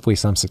ups and hopefully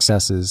some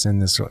successes in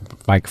this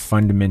like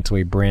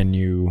fundamentally brand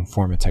new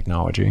form of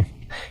technology.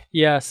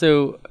 Yeah.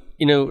 So,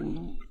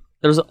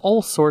 there's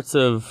all sorts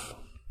of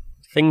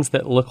things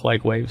that look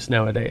like waves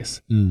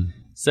nowadays.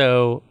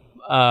 So,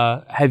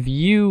 have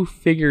you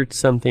figured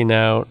something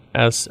out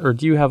or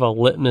do you have a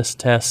litmus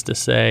test to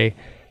say,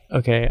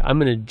 okay, I'm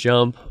going to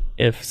jump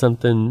if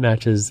something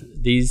matches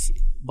these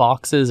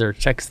boxes or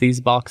checks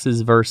these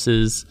boxes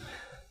versus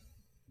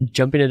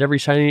jumping at every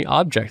shiny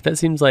object? That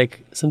seems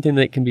like something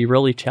that can be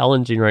really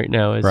challenging right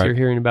now as you're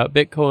hearing about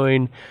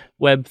Bitcoin,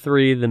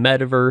 Web3, the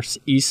metaverse,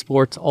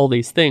 esports, all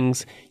these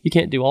things. You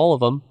can't do all of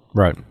them.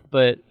 Right.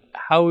 But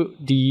how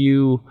do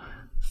you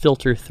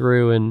filter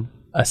through and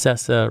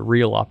assess a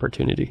real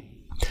opportunity?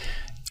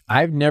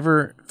 I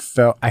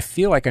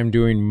feel like I'm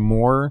doing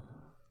more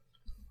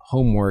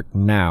homework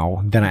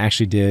now than I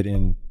actually did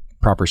in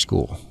proper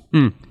school.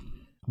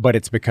 But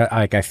it's because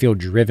like I feel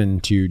driven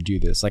to do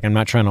this. Like I'm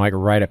not trying to like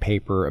write a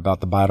paper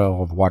about the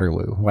Battle of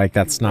Waterloo. Like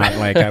that's not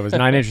like I was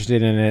not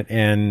interested in it.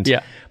 And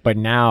but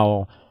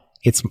now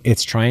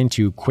it's trying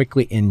to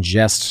quickly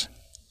ingest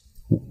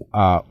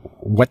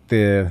what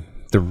the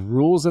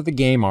rules of the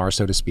game are,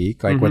 so to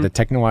speak, like what the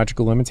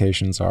technological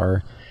limitations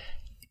are,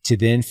 to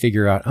then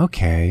figure out,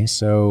 okay,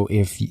 so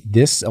if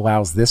this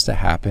allows this to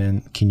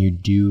happen, can you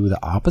do the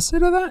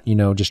opposite of that?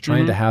 Just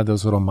trying to have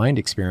those little mind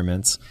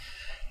experiments.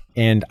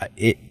 And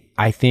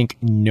I think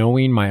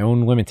knowing my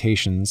own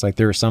limitations, like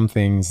there are some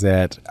things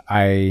that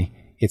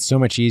it's so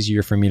much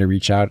easier for me to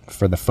reach out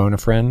for the phone a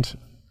friend.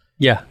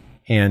 Yeah.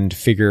 And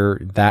figure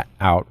that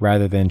out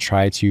rather than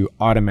try to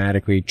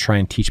automatically try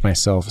and teach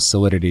myself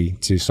Solidity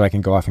so I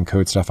can go off and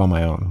code stuff on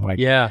my own.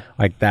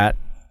 Like that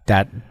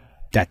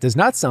does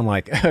not sound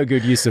like a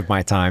good use of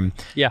my time.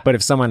 Yeah. But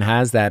if someone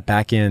has that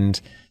back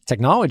end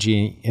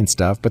technology and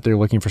stuff, but they're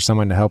looking for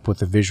someone to help with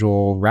the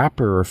visual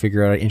wrapper or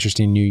figure out an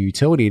interesting new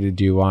utility to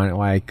do on it,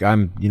 like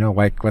I'm,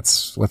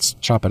 let's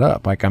chop it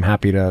up. Like I'm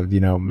happy to,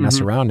 mess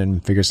around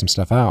and figure some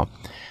stuff out.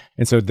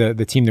 And so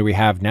the team that we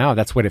have now,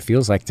 that's what it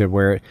feels like, to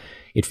where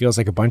it feels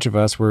like a bunch of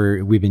us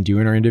where we've been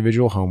doing our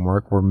individual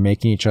homework. We're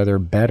making each other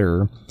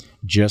better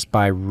just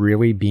by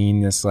really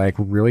being this like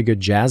really good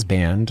jazz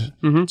band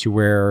to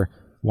where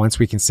once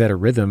we can set a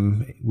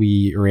rhythm,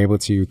 we are able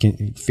to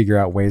figure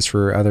out ways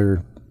for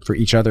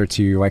each other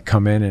to like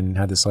come in and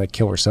have this like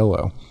killer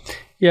solo.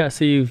 Yeah.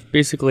 So you've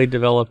basically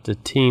developed a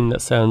team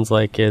that sounds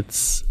like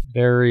it's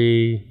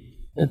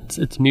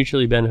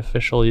mutually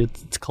beneficial.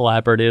 It's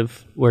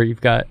collaborative, where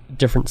you've got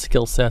different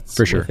skill sets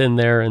within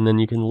there, and then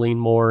you can lean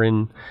more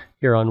in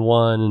here on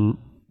one and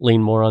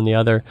lean more on the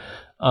other.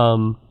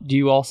 Do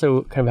you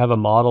also kind of have a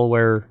model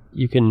where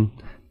you can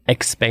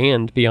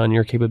expand beyond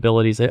your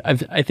capabilities?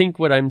 I think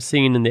what I'm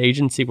seeing in the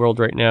agency world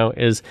right now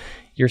is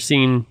you're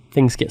seeing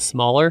things get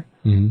smaller,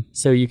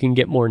 so you can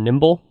get more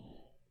nimble.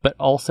 But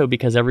also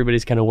because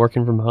everybody's kind of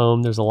working from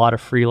home, there's a lot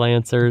of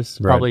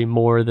freelancers, probably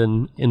more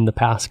than in the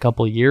past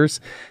couple of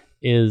years.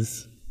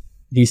 Is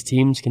these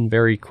teams can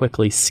very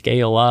quickly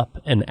scale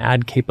up and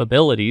add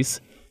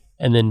capabilities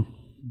and then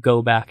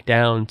go back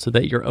down so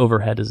that your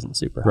overhead isn't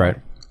super high.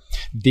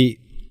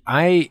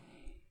 Right.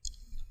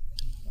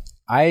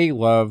 I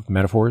love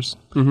metaphors,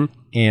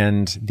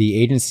 and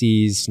the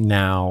agencies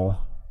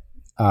now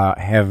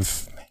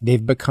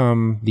they've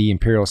become the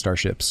Imperial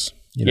starships.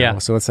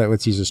 So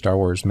let's use a Star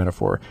Wars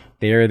metaphor.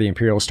 They are the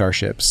Imperial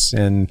starships,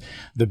 and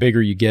the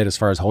bigger you get as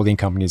far as holding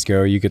companies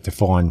go, you get the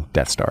full-on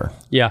Death Star.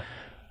 Yeah.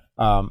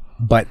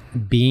 But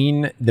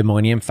being the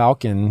Millennium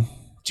Falcon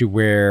to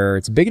where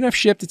it's a big enough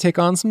ship to take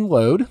on some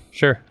load,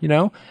 sure,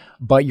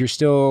 but you're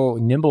still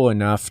nimble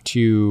enough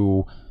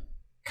to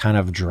kind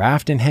of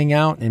draft and hang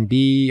out and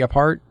be a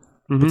part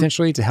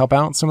potentially to help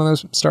out some of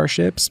those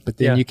starships. But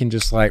then you can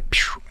just like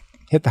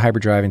hit the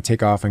hyperdrive and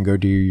take off and go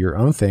do your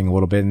own thing a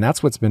little bit. And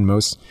that's what's been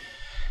most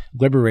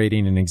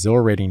liberating and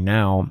exhilarating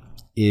now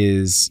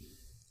is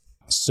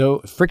so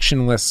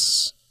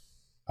frictionless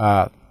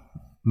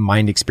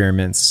mind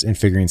experiments and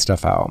figuring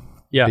stuff out.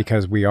 Yeah.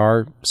 Because we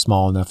are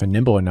small enough and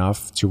nimble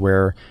enough to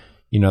where,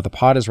 the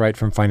pod is right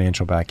from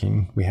financial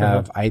backing. We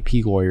have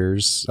IP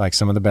lawyers, like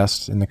some of the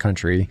best in the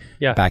country,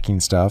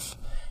 backing stuff.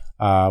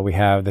 We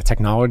have the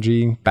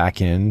technology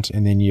back end,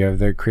 and then you have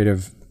the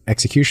creative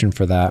execution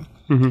for that.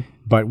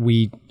 But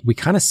we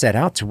kind of set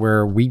out to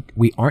where we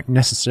aren't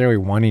necessarily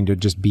wanting to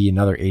just be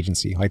another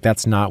agency. Like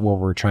that's not what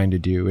we're trying to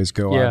do, is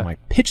go out and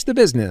like pitch the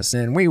business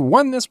and we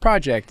won this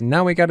project and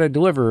now we got to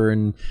deliver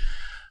and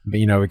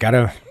we got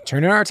to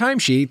turn in our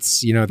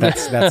timesheets.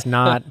 That's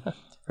not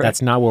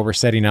that's not what we're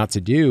setting out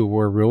to do.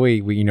 We're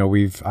really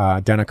we've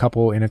done a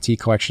couple NFT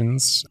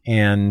collections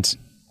and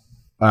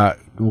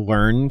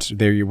learned.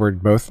 They were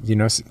both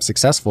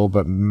successful,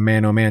 but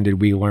man oh man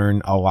did we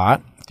learn a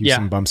lot through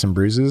some bumps and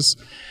bruises.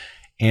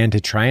 And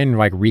to try and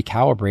like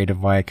recalibrate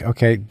of like,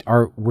 okay,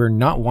 we're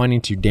not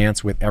wanting to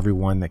dance with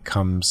everyone that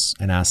comes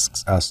and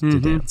asks us to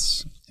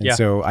dance. And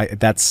so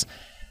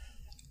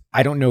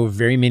I don't know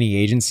very many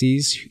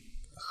agencies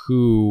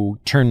who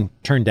turn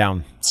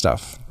down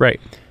stuff.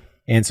 Right.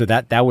 And so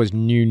that was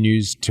new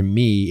news to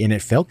me, and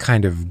it felt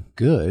kind of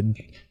good.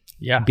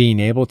 Yeah. Being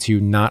able to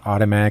not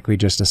automatically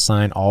just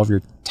assign all of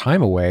your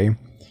time away,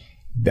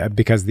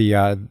 because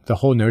the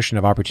whole notion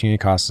of opportunity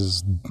cost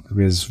is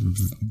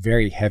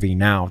very heavy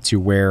now, to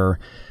where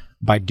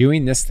by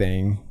doing this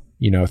thing,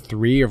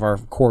 3 of our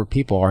core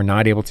people are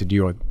not able to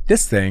do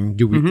this thing.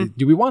 Do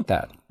we want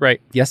that? Right.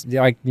 Yes.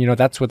 Like,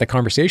 that's what the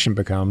conversation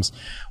becomes.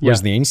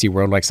 Whereas the agency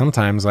world, like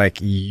sometimes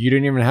like you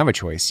didn't even have a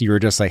choice. You were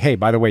just like, hey,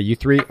 by the way, you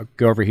 3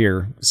 go over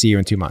here, see you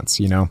in 2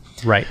 months,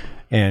 Right.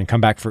 And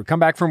come back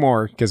for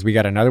more, because we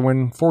got another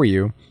one for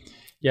you.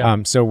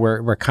 Yeah. So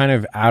we're kind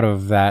of out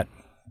of that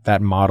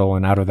model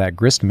and out of that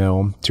grist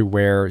mill, to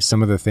where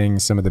some of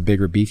the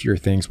bigger, beefier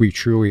things, we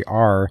truly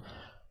are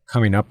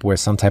coming up with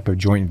some type of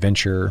joint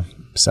venture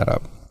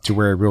setup, to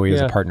where it really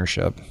is a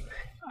partnership.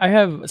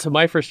 So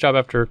my first job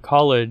after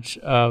college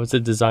was a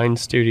design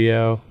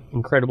studio,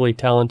 incredibly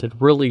talented,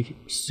 really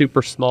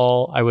super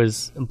small. I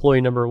was employee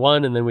number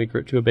 1, and then we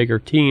grew to a bigger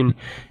team.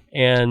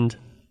 And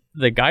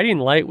the guiding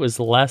light was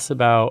less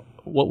about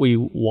what we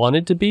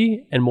wanted to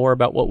be and more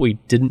about what we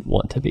didn't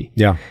want to be.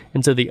 Yeah.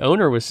 And so the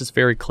owner was just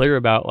very clear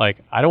about like,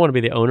 I don't want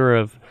to be the owner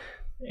of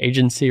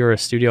agency or a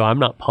studio I'm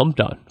not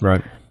pumped on.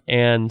 Right.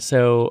 And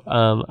so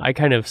I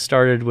kind of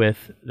started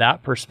with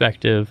that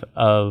perspective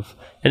of,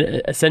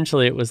 and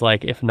essentially it was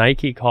like, if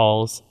Nike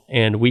calls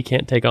and we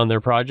can't take on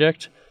their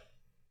project,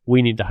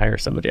 we need to hire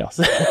somebody else,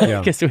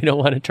 because we don't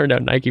want to turn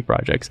down Nike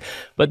projects.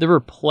 But there were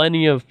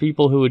plenty of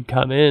people who would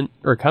come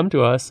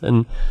to us,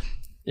 and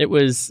it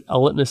was a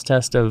litmus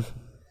test of,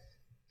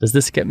 does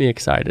this get me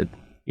excited?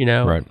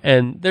 Right.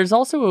 And there's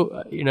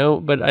also,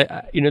 but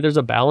I there's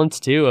a balance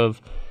too of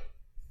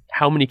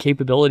how many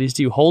capabilities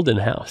do you hold in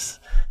house?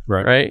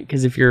 Right. Right.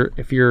 Because if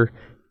you're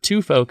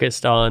too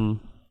focused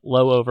on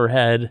low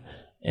overhead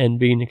and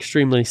being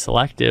extremely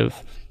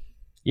selective,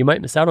 you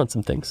might miss out on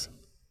some things.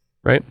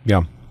 Right.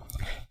 Yeah.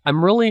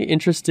 I'm really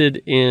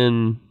interested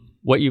in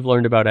what you've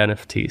learned about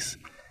NFTs,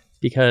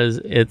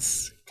 because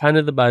it's kind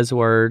of the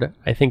buzzword.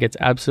 I think it's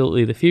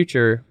absolutely the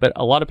future, but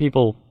a lot of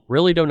people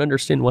really don't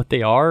understand what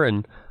they are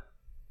and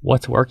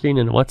what's working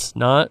and what's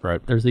not. Right.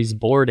 There's these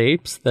bored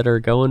apes that are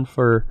going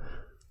for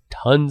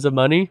tons of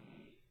money.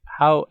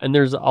 And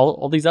there's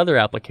all these other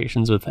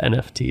applications with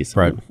NFTs.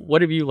 Right.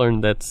 What have you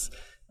learned that's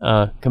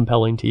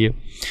compelling to you?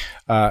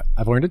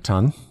 I've learned a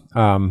ton.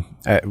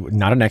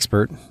 Not an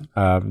expert,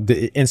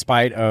 in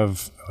spite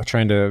of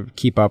trying to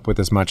keep up with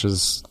as much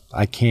as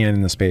I can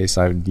in the space.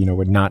 I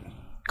would not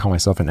call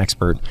myself an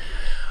expert,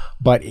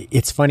 but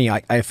it's funny.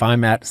 If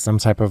I'm at some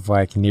type of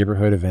like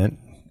neighborhood event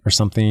or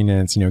something,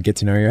 and it's get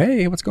to know you.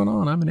 Hey, what's going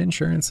on? I'm in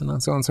insurance,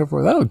 and so on and so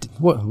forth. Oh,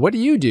 what do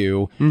you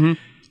do? Mm-hmm.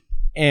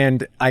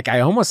 And like I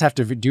almost have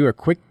to do a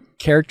quick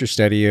character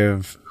study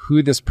of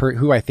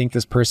who I think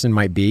this person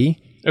might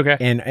be. Okay.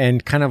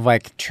 And kind of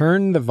like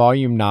turn the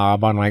volume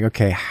knob on like,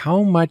 okay,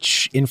 how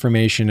much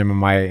information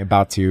am I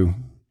about to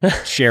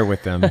share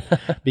with them,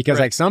 because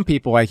like some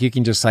people, like you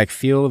can just like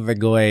feel the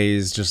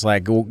glaze just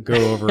like go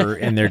over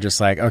and they're just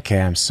like,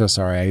 okay, I'm so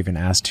sorry I even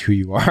asked who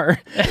you are.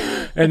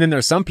 And then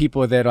there's some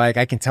people that like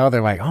I can tell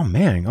they're like, oh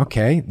man,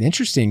 okay,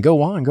 interesting,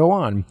 go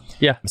on.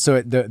 Yeah.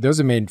 So those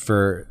are made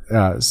for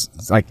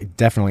like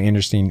definitely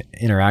interesting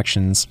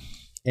interactions.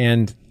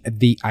 And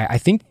I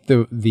think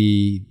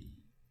the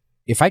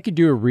if I could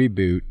do a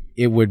reboot,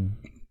 it would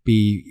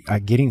be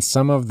getting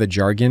some of the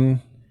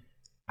jargon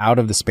out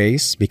of the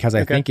space, because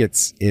I think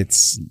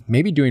it's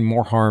maybe doing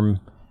more harm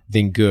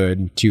than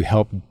good to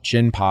help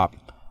Gen Pop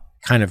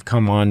kind of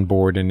come on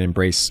board and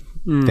embrace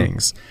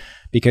things.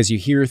 Because you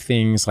hear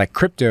things like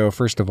crypto,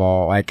 first of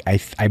all, like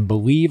I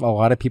believe a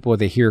lot of people,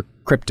 they hear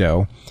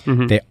crypto,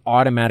 they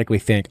automatically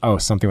think, oh,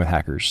 something with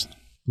hackers.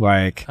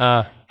 Like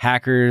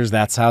hackers,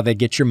 that's how they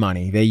get your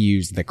money. They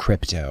use the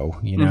crypto,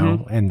 you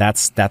know, and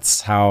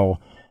that's how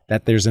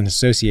that there's an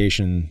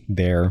association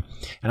there.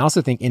 And I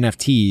also think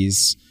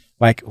NFTs,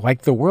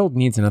 like the world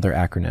needs another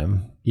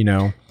acronym, you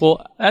know?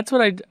 Well, that's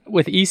what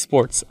with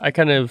esports, I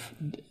kind of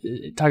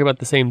talk about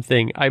the same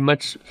thing. I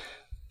much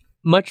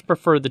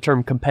prefer the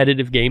term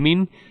competitive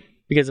gaming,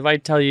 because if I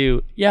tell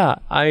you, yeah,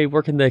 I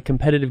work in the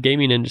competitive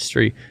gaming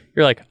industry,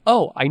 you're like,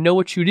 oh, I know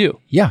what you do.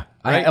 Yeah.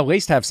 Right? I at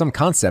least have some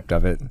concept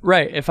of it.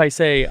 Right. If I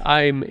say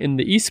I'm in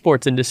the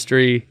esports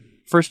industry,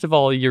 first of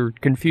all, you're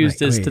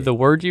confused as to the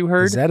word you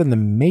heard. Is that in the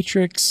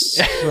Matrix?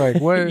 Like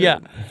what? Yeah.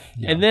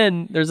 And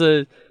then there's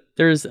a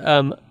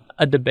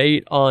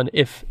debate on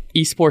if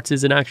esports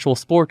is an actual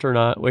sport or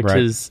not, which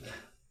is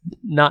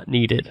not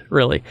needed,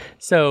 really.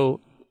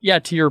 So, yeah,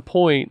 to your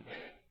point,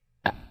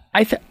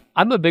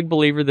 I'm a big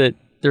believer that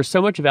there's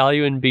so much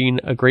value in being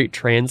a great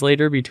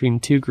translator between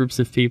two groups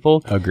of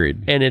people.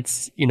 Agreed. And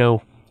it's,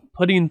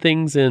 putting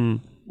things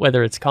in,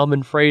 whether it's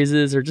common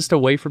phrases or just a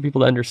way for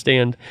people to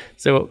understand.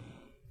 So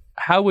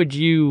how would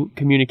you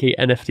communicate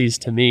NFTs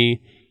to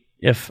me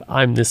if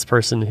I'm this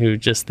person who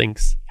just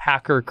thinks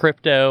hacker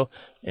crypto,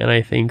 and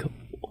I think,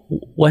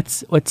 what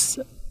does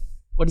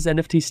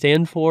NFT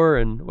stand for,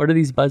 and what are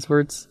these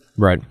buzzwords?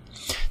 Right.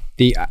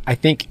 I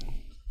think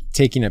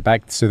taking it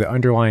back, so the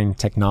underlying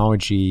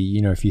technology,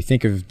 if you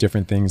think of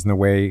different things in the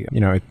way,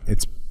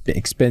 it's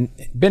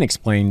been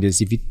explained,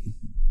 is if you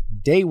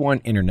day one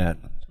internet,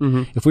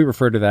 if we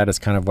refer to that as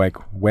kind of like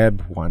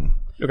web one,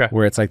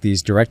 where it's like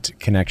these direct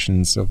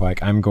connections of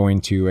like, I'm going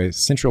to a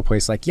central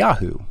place like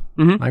Yahoo.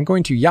 I'm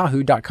going to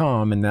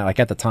yahoo.com, and that, like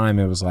at the time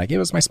it was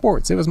my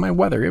sports, it was my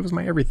weather, it was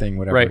my everything,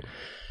 whatever. Right.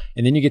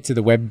 And then you get to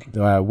the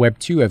web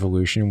 2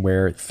 evolution,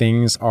 where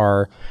things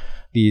are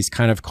these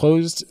kind of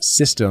closed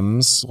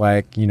systems,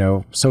 like,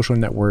 social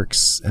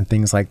networks and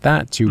things like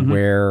that, to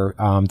where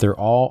they're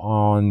all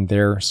on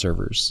their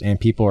servers, and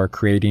people are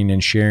creating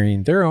and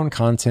sharing their own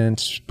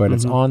content, but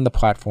it's on the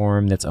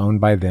platform that's owned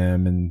by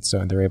them. And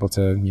so they're able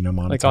to,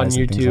 monetize, like on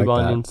YouTube,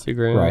 like on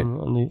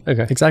Instagram.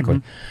 Right.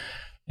 Exactly.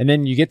 And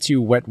then you get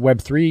to what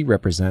Web 3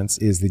 represents,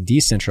 is the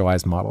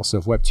decentralized model. So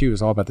if Web 2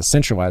 is all about the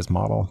centralized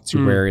model,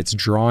 to where it's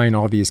drawing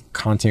all these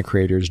content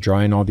creators,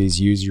 drawing all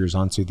these users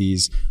onto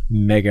these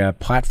mega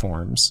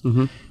platforms,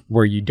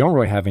 where you don't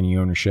really have any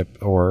ownership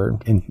or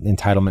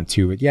entitlement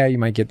to it. Yeah, you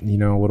might get, a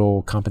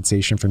little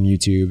compensation from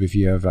YouTube if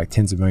you have like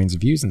tens of millions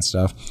of views and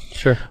stuff.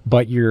 Sure.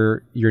 But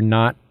you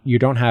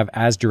don't have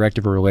as direct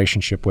of a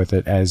relationship with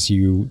it as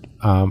you,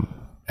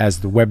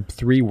 as the Web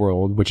 3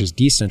 world, which is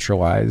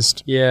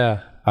decentralized.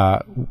 Yeah.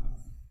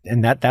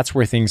 And that's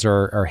where things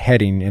are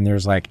heading, and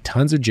there's like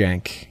tons of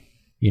jank,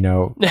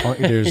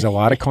 there's a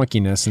lot of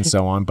clunkiness and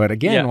so on. But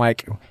again,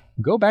 like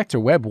go back to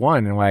Web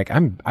 1, and like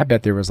I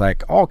bet there was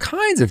like all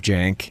kinds of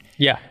jank.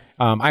 Yeah.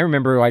 I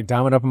remember like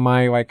dialing up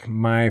my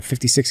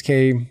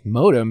 56K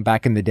modem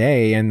back in the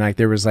day, and like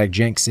there was like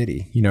Jank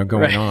City,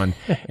 going on.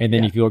 And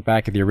then if you look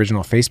back at the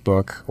original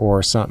Facebook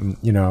or something,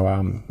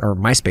 or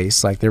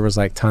MySpace, like there was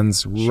like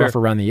tons rough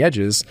around the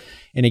edges,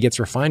 and it gets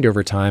refined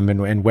over time.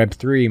 And Web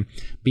 3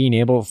 being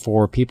able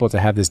for people to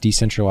have this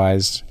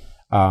decentralized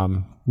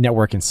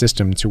network and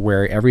system, to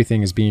where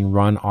everything is being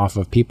run off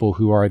of people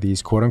who are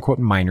these quote unquote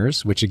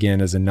miners, which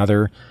again is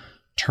another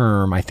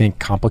term I think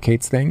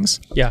complicates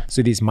things. Yeah.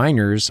 So these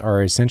miners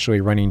are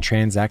essentially running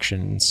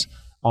transactions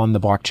on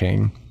the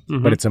blockchain,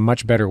 but it's a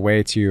much better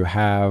way to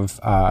have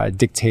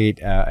dictate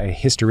a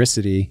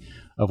historicity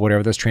of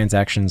whatever those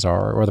transactions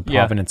are, or the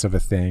provenance of a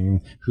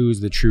thing, who's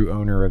the true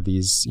owner of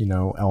these,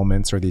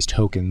 elements or these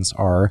tokens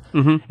are.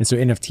 And so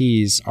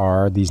NFTs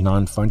are these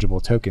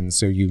non-fungible tokens,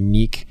 so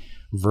unique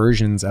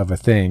versions of a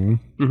thing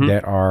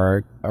that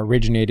are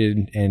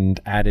originated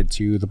and added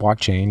to the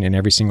blockchain, and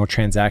every single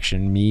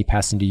transaction, me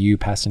passing to you,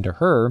 passing to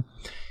her,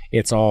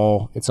 it's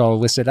all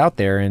listed out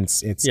there, and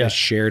it's a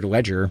shared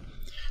ledger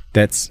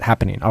that's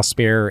happening. I'll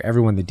spare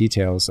everyone the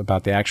details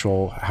about the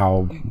actual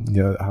how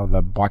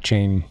the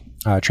blockchain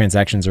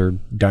transactions are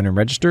done and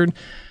registered.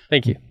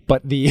 Thank you.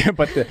 But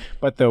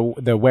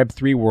the Web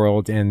 3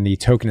 world and the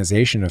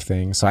tokenization of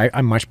things, so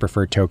I much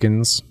prefer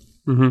tokens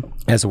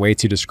as a way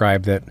to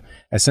describe that.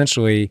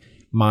 Essentially,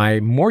 my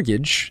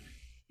mortgage,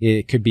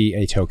 it could be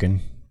a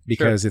token,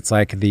 because it's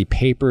like the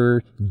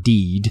paper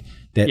deed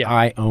that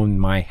I own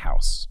my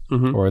house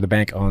or the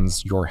bank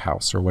owns your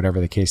house or whatever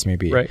the case may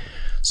be. Right.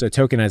 So a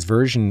tokenized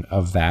version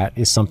of that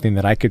is something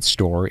that I could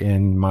store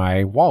in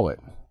my wallet.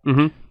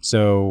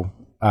 So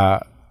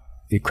a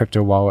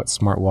crypto wallet,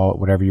 smart wallet,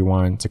 whatever you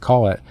want to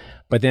call it.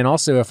 But then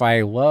also if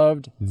I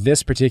loved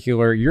this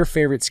particular, your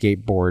favorite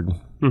skateboard,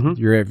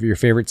 your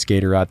favorite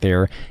skater out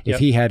there, if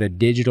he had a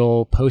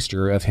digital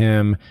poster of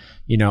him,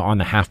 you know, on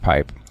the half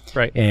pipe,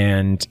 right,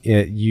 and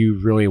you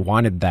really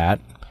wanted that,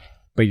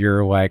 but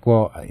you're like,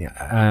 well,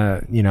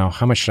 you know,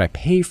 how much should I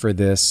pay for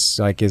this?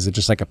 Like, is it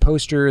just like a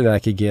poster that I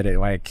could get at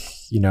like,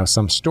 you know,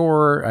 some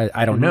store?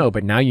 I don't know.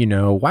 But now you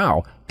know,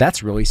 wow,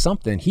 that's really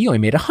something. He only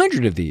made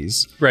 100 of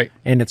these. Right.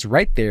 And it's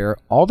right there.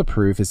 All the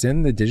proof is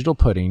in the digital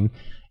pudding.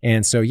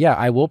 And so, yeah,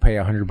 I will pay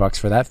 $100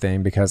 for that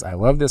thing because I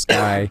love this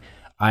guy.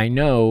 I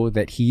know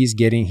that he's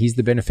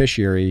the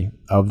beneficiary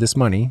of this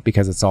money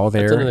because it's all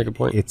there. That's another good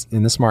point. It's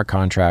in the smart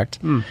contract.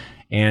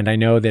 And I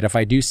know that if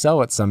I do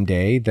sell it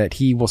someday, that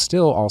he will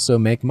still also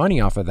make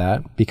money off of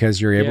that because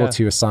you're able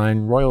to assign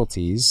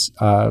royalties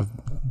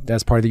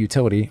as part of the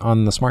utility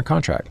on the smart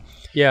contract.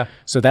 Yeah.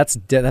 So that's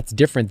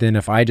different than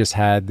if I just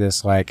had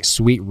this like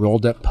sweet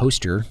rolled up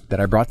poster that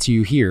I brought to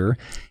you here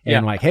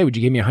and like, hey, would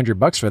you give me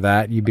 $100 for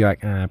that? You'd be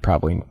like,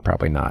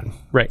 probably not.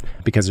 Right.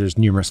 Because there's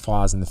numerous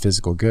flaws in the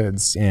physical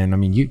goods. And I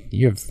mean,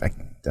 you have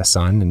a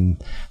son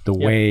and the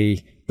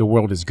way the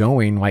world is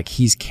going, like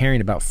he's caring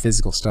about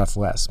physical stuff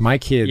less. My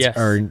kids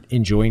are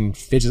enjoying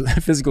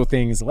physical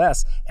things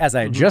less, as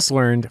I just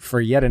learned for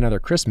yet another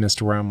Christmas,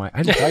 to where I'm like,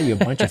 I just buy you a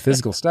bunch of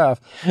physical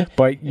stuff,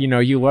 but you know,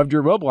 you loved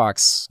your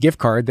Roblox gift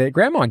card that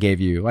grandma gave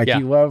you. Like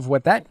you love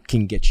what that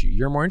can get you.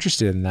 You're more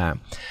interested in that.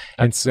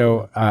 And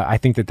so I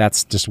think that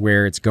that's just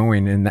where it's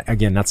going. And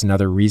again, that's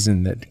another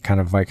reason that kind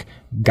of like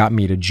got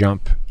me to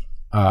jump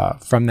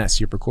from that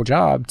super cool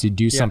job to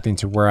do something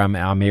to where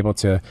I'm able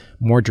to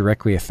more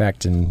directly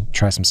affect and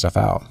try some stuff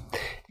out.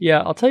 Yeah,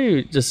 I'll tell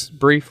you just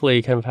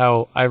briefly kind of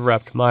how I've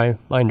wrapped my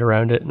mind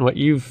around it, and what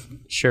you've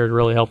shared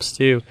really helps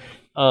too.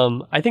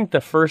 I think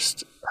the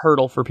first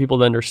hurdle for people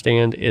to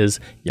understand is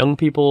young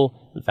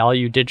people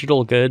value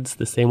digital goods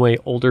the same way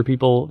older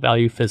people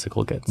value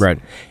physical goods. Right.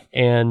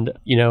 And,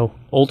 you know,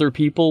 older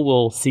people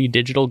will see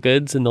digital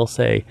goods and they'll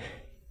say,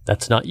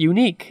 that's not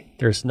unique.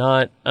 There's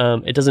not,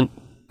 it doesn't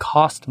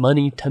cost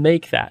money to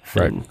make that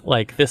thing. Right.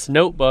 Like this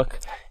notebook,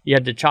 you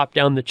had to chop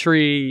down the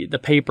tree, the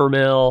paper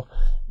mill,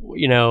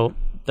 you know,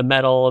 the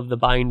metal of the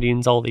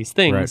bindings, all these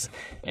things. Right.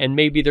 And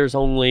maybe there's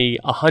only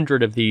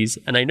 100 of these.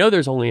 And I know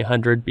there's only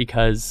 100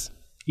 because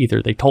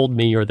either they told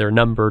me or they're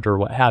numbered or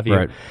what have you.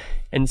 Right.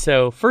 And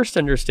so first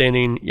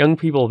understanding, young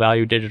people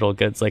value digital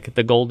goods like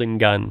the golden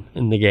gun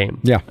in the game.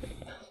 Yeah.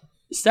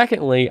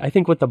 Secondly, I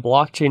think what the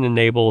blockchain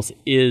enables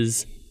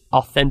is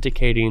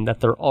authenticating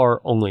that there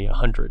are only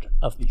 100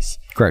 of these.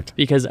 Correct.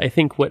 Because I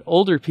think what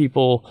older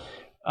people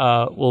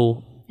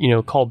will, you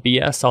know, call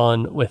BS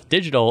on with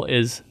digital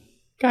is,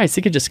 guys,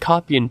 they could just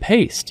copy and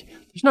paste.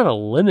 There's not a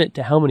limit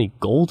to how many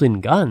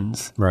golden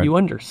guns. Right. You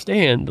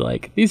understand,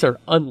 like, these are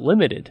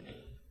unlimited.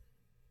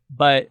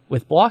 But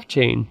with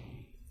blockchain,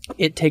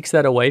 it takes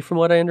that away from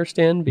what I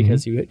understand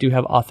because you do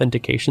have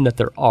authentication that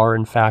there are,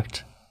 in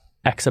fact,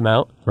 X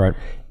amount. Right.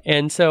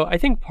 And so I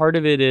think part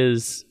of it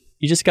is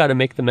you just got to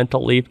make the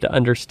mental leap to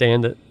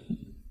understand that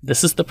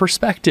this is the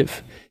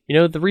perspective. You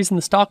know, the reason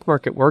the stock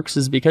market works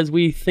is because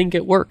we think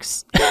it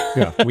works.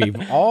 Yeah,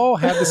 we've all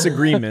had this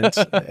agreement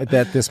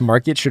that this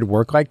market should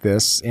work like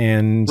this,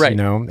 and you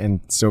know,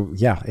 and so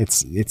yeah,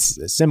 it's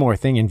a similar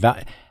thing. And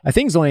a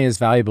thing's only as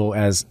valuable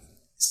as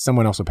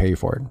someone else will pay you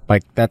for it.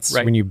 Like that's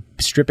when you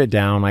strip it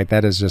down. Like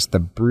that is just the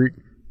brute,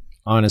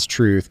 honest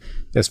truth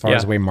as far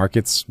as the way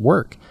markets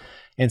work.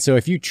 And so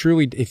if you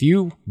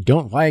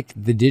don't like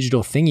the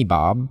digital thingy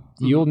bob,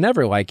 you'll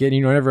never like it. And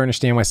you'll never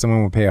understand why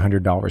someone would pay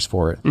 $100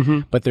 for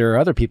it. But there are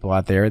other people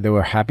out there that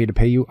are happy to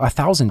pay you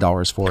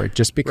 $1,000 for it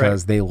just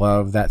because they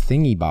love that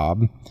thingy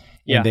bob.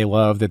 And they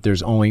love that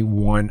there's only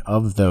one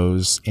of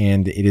those,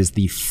 and it is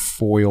the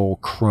foil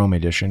chrome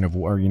edition of,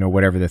 or, you know,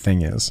 whatever the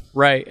thing is.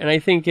 Right. And I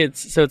think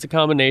it's a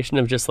combination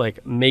of just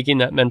like making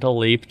that mental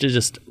leap to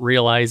just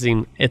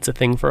realizing it's a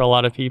thing for a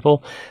lot of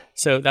people.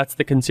 So that's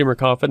the consumer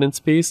confidence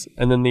piece.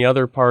 And then the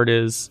other part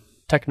is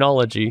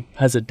technology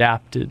has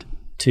adapted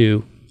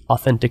to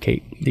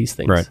authenticate these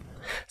things. Right.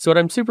 So what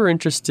I'm super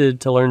interested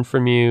to learn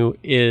from you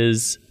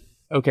is,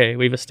 okay,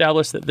 we've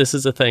established that this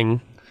is a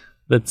thing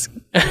that's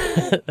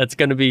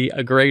going to be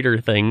a greater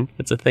thing.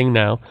 It's a thing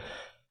now.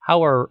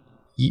 How are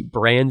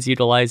brands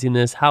utilizing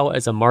this? How,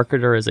 as a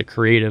marketer, as a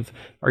creative,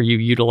 are you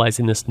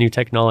utilizing this new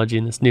technology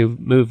and this new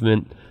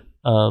movement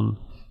for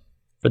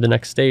the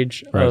next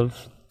stage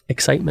of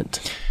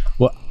excitement?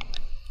 Well,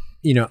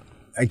 you know,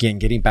 again,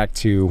 getting back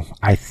to,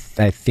 I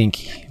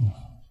think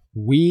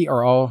we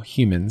are all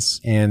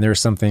humans, and there are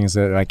some things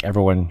that like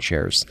everyone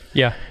shares.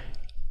 Yeah.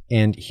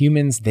 And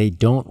humans, they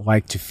don't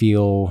like to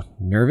feel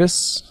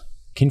nervous,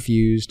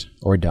 confused,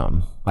 or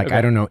dumb. Like,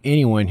 I don't know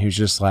anyone who's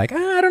just like,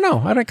 I don't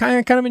know. I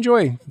kind of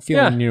enjoy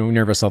feeling,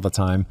 nervous all the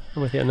time.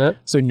 I'm with you on that.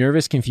 So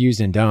nervous,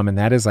 confused, and dumb. And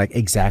that is like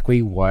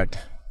exactly what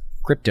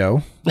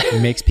crypto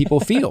makes people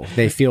feel.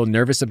 They feel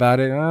nervous about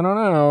it. I don't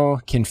know,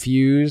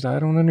 confused. I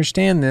don't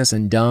understand this,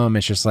 and dumb.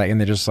 It's just like, and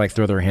they just like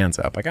throw their hands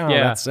up, like, oh,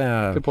 that's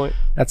good point.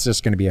 That's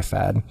just going to be a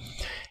fad.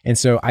 And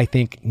so I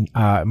think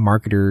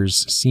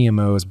marketers,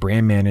 CMOs,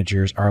 brand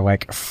managers are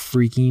like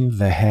freaking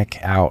the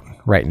heck out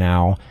right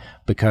now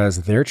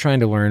because they're trying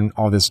to learn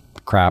all this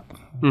crap.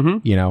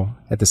 You know,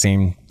 at the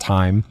same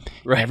time,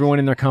 everyone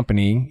in their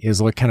company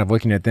is kind of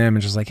looking at them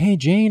and just like, hey,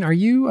 Jane, are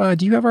you?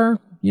 Do you have our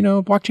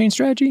blockchain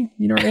strategy?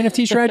 Our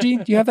NFT strategy?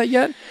 Do you have that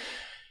yet?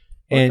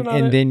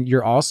 And then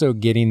you're also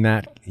getting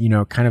that,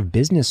 kind of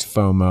business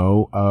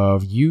FOMO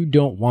of you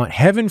don't want,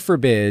 heaven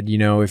forbid,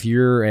 if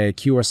you're a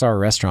QSR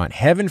restaurant,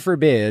 heaven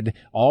forbid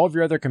all of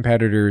your other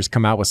competitors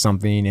come out with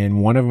something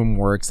and one of them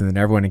works and then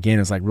everyone again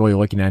is like really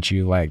looking at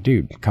you like,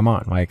 dude, come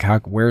on, like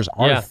where's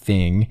our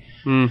thing?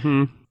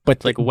 But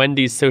it's like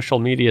Wendy's social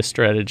media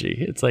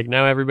strategy. It's like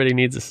now everybody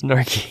needs a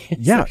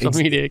snarky social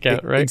media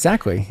account, right?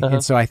 Exactly.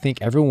 And so I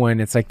think everyone,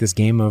 it's like this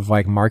game of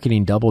like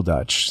marketing double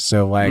dutch.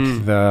 So like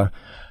the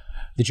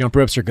jump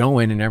ropes are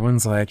going and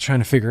everyone's like trying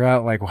to figure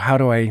out like, well,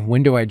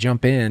 when do I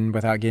jump in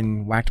without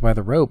getting whacked by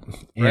the rope?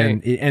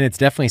 And and it's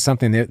definitely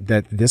something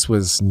that this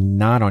was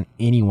not on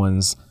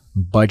anyone's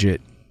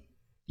budget,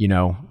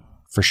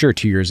 for sure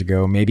 2 years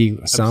ago, maybe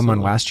some on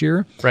last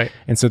year. Right.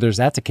 And so there's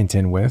that to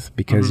contend with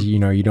because, you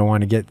don't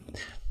want to get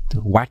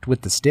whacked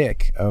with the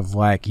stick of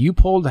like, you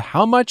pulled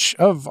how much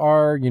of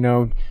our,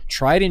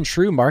 tried and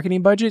true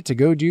marketing budget to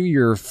go do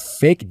your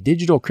fake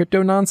digital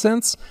crypto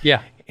nonsense.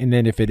 Yeah. And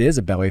then if it is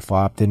a belly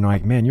flop, then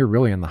like, man, you're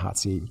really in the hot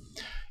seat.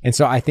 And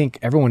so I think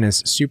everyone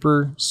is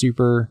super,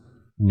 super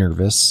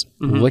nervous,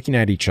 looking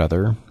at each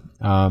other,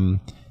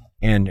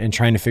 and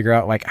trying to figure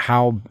out like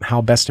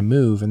how best to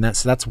move. And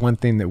that's one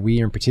thing that we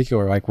in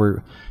particular, like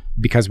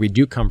because we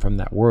do come from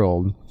that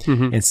world,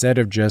 instead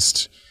of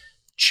just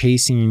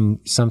chasing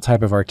some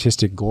type of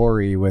artistic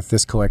glory with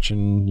this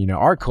collection,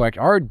 our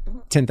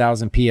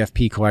 10,000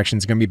 PFP collection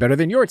is going to be better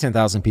than your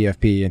 10,000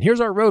 PFP. And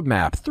here's our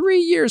roadmap. 3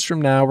 years from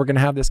now, we're going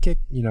to have this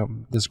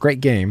this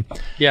great game.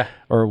 Yeah.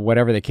 Or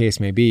whatever the case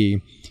may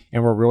be.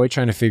 And we're really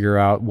trying to figure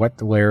out what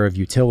the layer of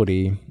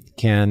utility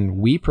can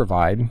we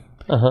provide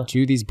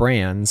to these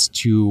brands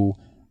to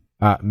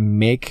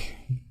make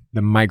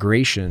the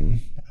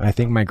migration. I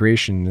think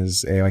migration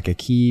is a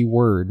key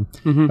word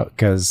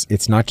because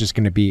it's not just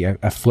going to be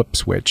a flip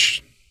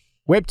switch.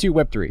 Web 2,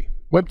 Web 3.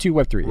 Web 2,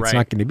 Web 3. It's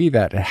not going to be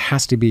that. It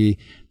has to be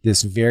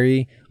this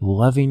very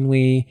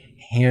lovingly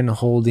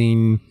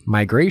hand-holding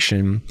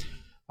migration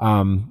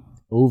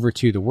over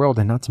to the world.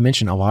 And not to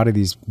mention a lot of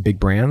these big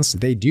brands,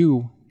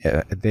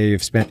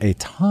 they've spent a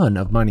ton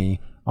of money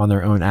on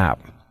their own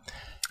app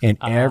and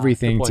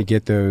everything to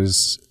get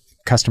those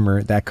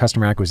customer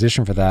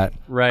acquisition for that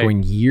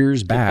going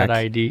years back. That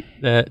ID,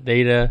 that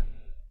data.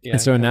 Yeah,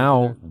 and so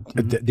now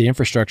the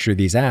infrastructure of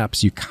these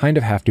apps, you kind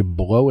of have to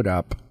blow it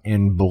up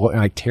and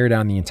tear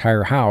down the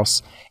entire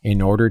house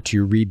in order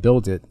to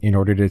rebuild it, in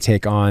order to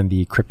take on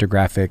the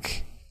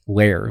cryptographic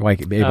layer,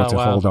 like be able to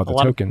hold all the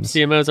tokens.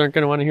 CMOs aren't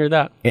going to want to hear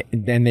that.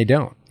 And they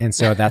don't. And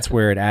so that's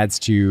where it adds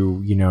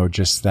to,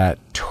 just that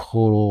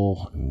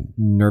total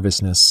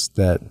nervousness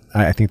that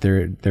I think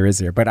there is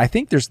there. But I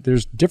think there's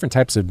different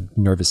types of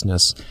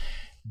nervousness.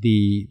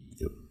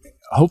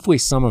 Hopefully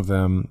some of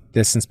them,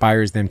 this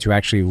inspires them to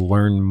actually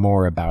learn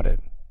more about it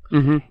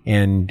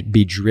and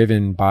be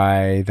driven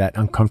by that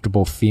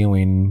uncomfortable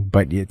feeling.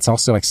 But it's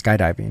also like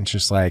skydiving. It's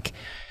just like,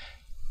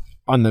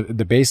 on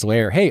the base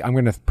layer, hey, I'm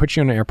going to put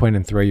you on an airplane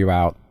and throw you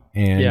out,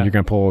 and you're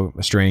going to pull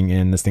a string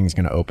and this thing's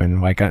going to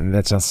open. Like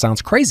that just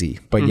sounds crazy,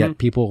 but yet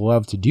people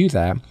love to do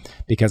that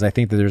because I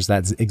think that there's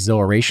that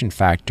exhilaration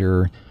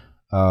factor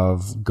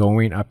of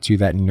going up to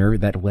that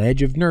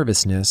ledge of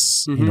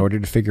nervousness in order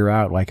to figure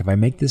out, like, if I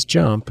make this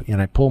jump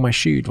and I pull my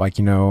chute, like,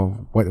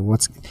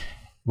 what's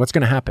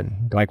going to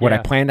happen? Like what I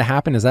plan to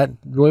happen, is that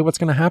really what's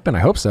going to happen? I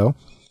hope so.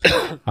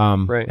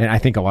 And I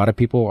think a lot of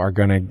people are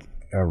going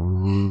to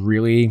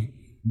really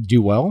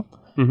do well,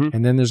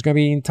 and then there's going to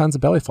be tons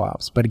of belly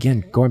flops. But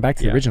again, going back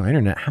to the original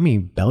internet, how many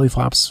belly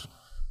flops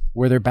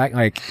were there back?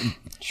 Like,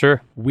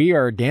 sure, we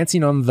are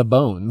dancing on the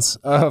bones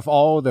of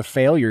all the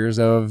failures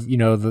of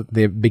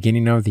the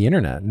beginning of the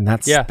internet, and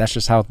that's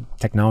just how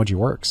technology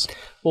works.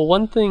 Well,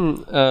 one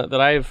thing that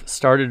I've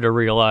started to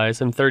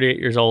realize, I'm 38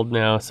 years old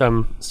now, so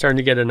I'm starting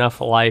to get enough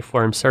life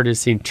where I'm starting to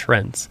see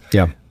trends.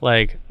 Yeah,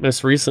 like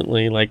most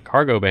recently, like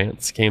cargo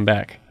pants came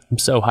back. I'm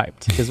so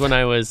hyped because when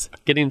I was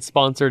getting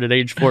sponsored at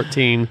age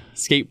 14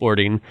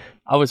 skateboarding,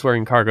 I was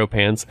wearing cargo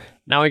pants.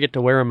 Now I get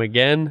to wear them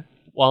again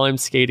while I'm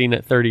skating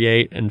at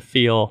 38 and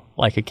feel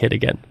like a kid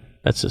again.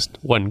 That's just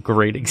one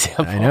great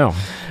example. I know.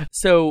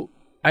 So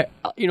a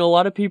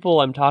lot of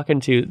people I'm talking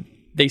to,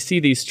 they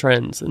see these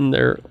trends and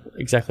they're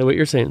exactly what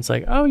you're saying. It's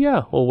like, oh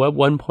yeah, well, Web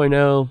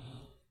 1.0,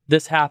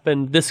 this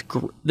happened, this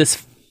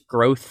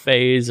growth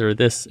phase or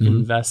this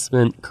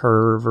investment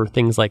curve or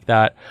things like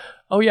that.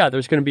 Oh yeah,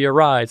 there's going to be a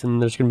rise and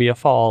there's going to be a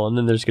fall and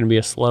then there's going to be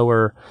a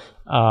slower,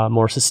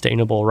 more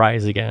sustainable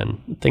rise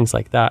again, things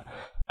like that.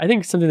 I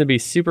think something that'd be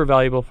super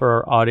valuable for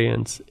our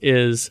audience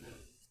is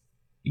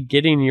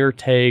getting your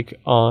take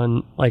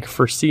on, like,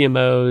 for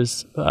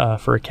CMOs,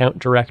 for account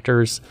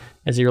directors,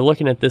 as you're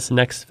looking at this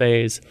next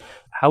phase,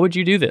 how would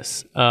you do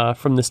this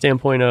from the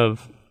standpoint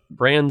of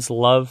brands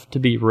love to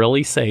be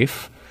really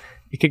safe?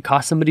 It could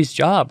cost somebody's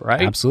job,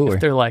 right? Absolutely.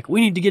 If they're like,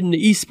 we need to get into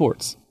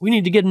esports, we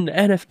need to get into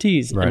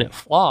NFTs, right. and it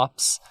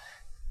flops,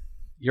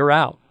 you're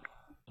out.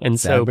 And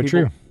so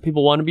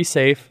people want to be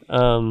safe.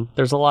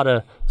 There's a lot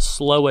of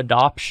slow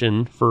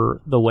adoption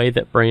for the way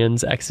that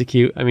brands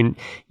execute. I mean,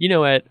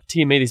 at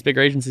TMA, these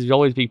bigger agencies, you'll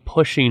always be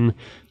pushing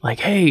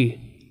like, hey,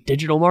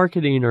 digital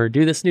marketing or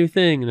do this new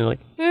thing. And they're like,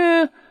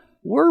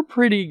 we're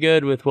pretty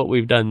good with what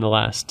we've done the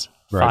last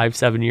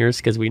 5-7 years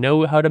because we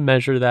know how to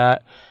measure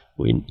that.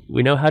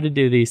 We know how to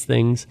do these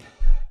things.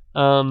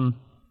 So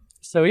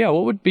yeah,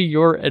 what would be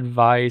your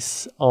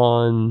advice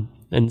on...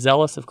 And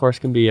Zealous, of course,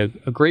 can be a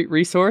great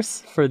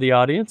resource for the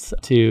audience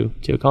to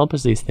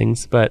accomplish these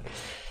things. But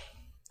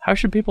how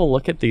should people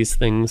look at these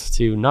things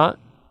to not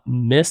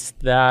miss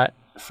that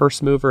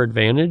first mover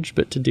advantage,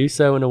 but to do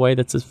so in a way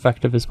that's as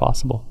effective as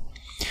possible?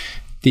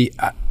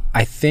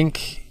 I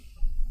think,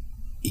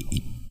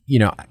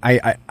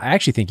 I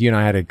actually think you and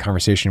I had a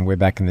conversation way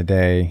back in the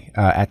day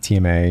at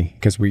TMA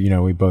because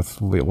we both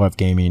love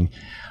gaming.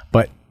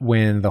 But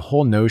when the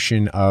whole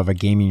notion of a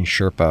gaming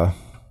Sherpa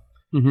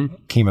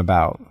came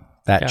about,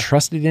 that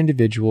trusted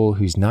individual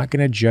who's not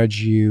going to judge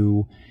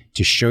you,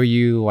 to show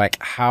you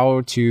like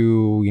how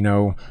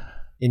to,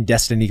 in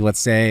Destiny, let's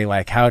say,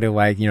 like how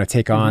to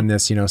take on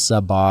this,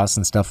 sub boss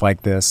and stuff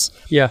like this.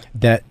 Yeah.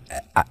 That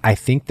I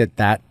think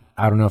that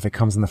I don't know if it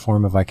comes in the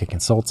form of like a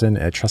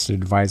consultant, a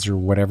trusted advisor,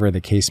 whatever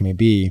the case may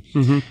be,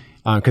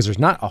 because there's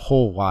not a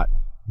whole lot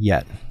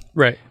yet.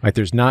 Right. Like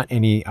there's not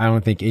any, I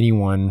don't think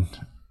anyone,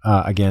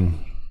 again,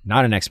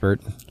 not an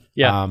expert.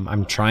 Yeah.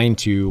 I'm trying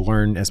to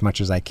learn as much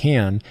as I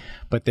can,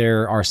 but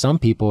there are some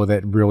people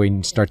that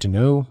really start to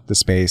know the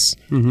space.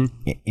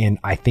 And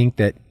I think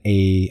that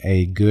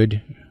a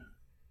good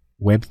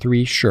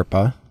Web3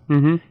 Sherpa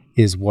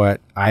is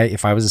what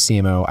if I was a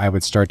CMO, I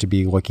would start to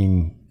be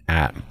looking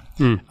at.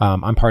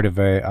 I'm part of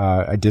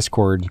a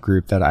Discord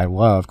group that I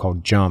love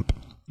called Jump.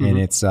 And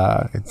it's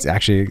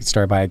actually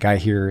started by a guy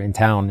here in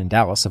town in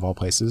Dallas, of all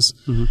places.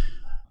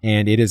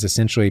 And it is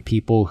essentially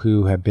people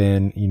who have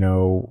been,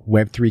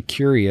 Web3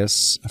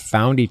 curious,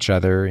 found each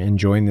other and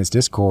joined this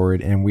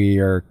Discord. And we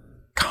are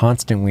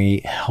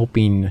constantly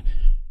helping,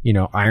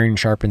 iron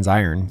sharpens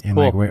iron. And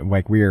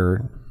like we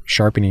are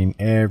sharpening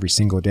every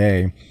single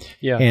day.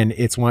 Yeah. And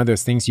it's one of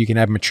those things you can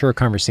have mature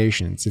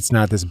conversations. It's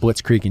not this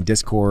blitzkrieg in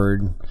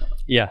Discord.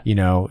 Yeah.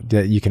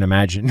 That you can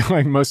imagine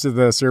like most of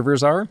the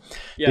servers are,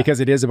 because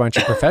it is a bunch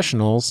of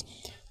professionals,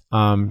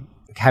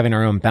 having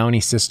our own bounty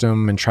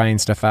system and trying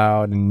stuff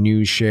out and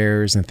news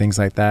shares and things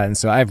like that. And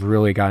so I've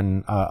really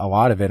gotten a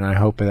lot of it. And I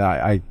hope that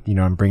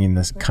I'm bringing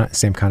this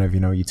same kind of,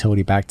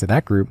 utility back to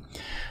that group.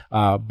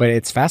 But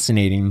it's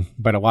fascinating.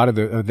 But a lot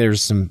of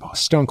there's some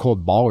stone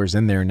cold ballers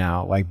in there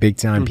now, like big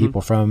time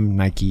people from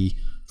Nike,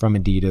 from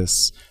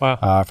Adidas,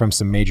 from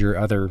some major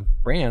other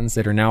brands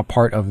that are now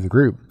part of the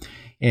group.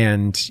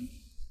 And,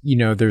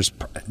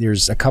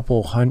 there's a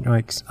couple hundred,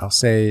 like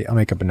I'll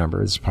make up a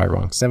number. It's probably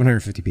wrong.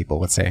 750 people,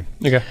 let's say.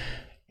 Okay.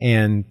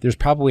 And there's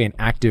probably an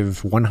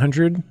active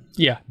 100.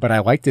 Yeah. But I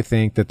like to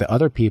think that the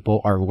other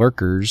people are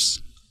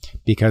lurkers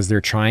because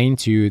they're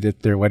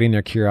they're letting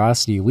their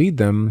curiosity lead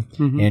them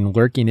and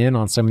lurking in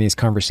on some of these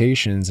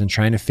conversations and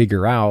trying to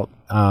figure out,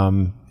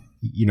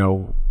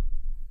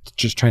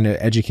 just trying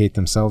to educate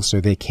themselves so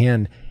they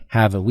can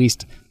have at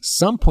least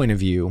some point of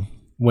view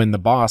when the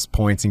boss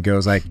points and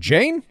goes like,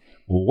 Jane,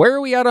 where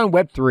are we at on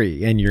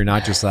Web3? And you're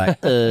not just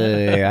like,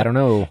 I don't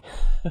know.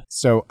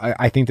 So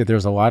I think that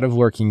there's a lot of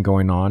lurking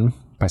going on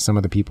by some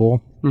of the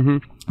people.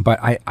 But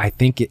I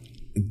think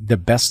the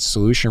best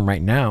solution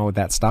right now,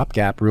 that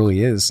stopgap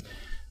really is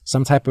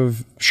some type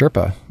of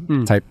Sherpa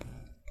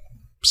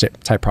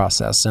type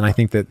process. And I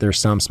think that there's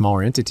some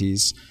smaller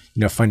entities,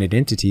 funded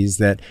entities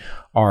that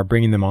are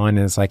bringing them on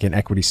as like an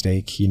equity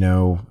stake,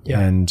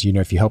 and,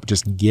 if you help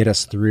just get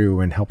us through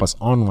and help us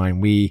online,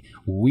 we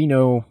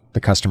know the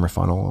customer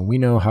funnel and we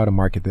know how to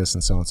market this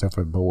and so on and so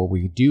forth. But what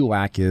we do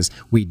lack is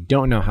we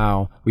don't know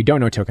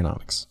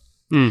tokenomics.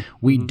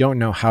 We don't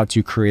know how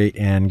to create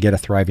and get a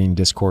thriving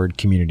Discord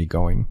community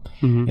going.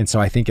 And so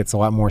I think it's a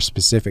lot more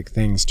specific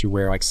things to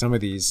where like some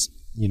of these,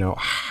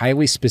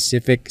 highly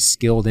specific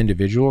skilled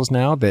individuals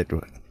now that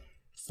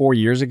 4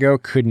 years ago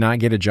could not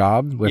get a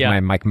job with my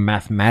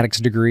mathematics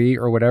degree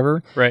or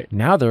whatever. Right.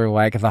 Now they're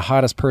like the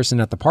hottest person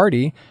at the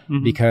party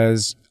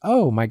because,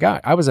 oh my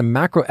God, I was a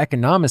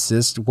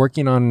macroeconomicist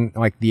working on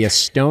like the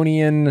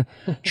Estonian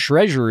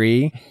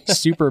treasury,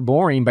 super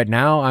boring. But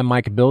now I'm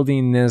like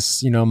building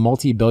this,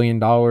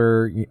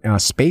 multi-billion-dollar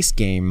space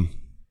game,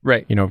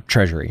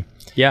 treasury.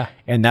 Yeah.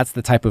 And that's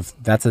the type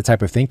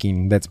of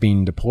thinking that's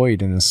being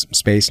deployed in this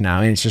space now.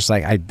 And it's just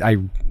like, I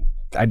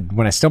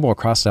when I stumble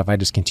across stuff, I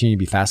just continue to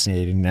be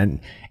fascinated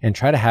and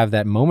try to have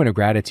that moment of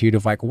gratitude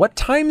of like what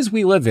times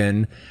we live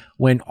in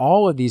when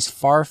all of these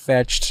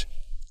far-fetched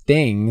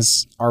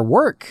things are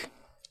work.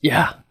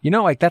 Yeah.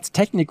 Like that's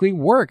technically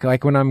work.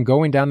 Like when I'm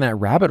going down that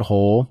rabbit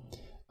hole,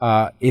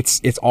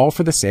 it's all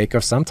for the sake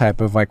of some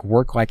type of like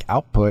work-like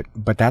output,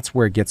 but that's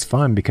where it gets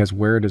fun, because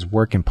where does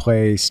work and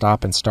play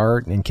stop and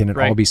start, and can it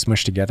all be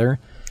smushed together?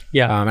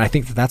 Yeah. And I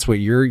think that's what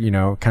you're,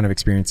 kind of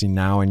experiencing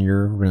now in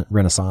your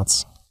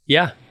renaissance.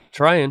 Yeah.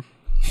 Trying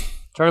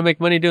to make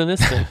money doing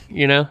this thing,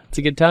 it's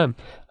a good time.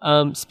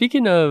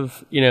 Speaking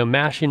of,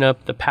 mashing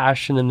up the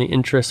passion and the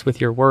interest with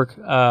your work,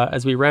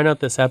 as we round out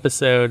this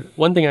episode,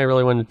 one thing I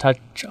really want to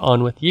touch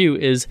on with you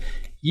is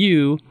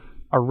you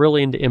are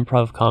really into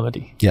improv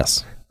comedy.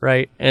 Yes.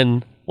 Right.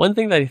 And one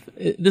thing that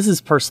this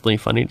is personally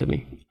funny to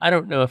me. I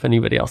don't know if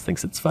anybody else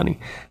thinks it's funny,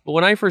 but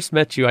when I first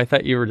met you, I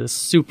thought you were this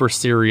super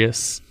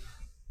serious,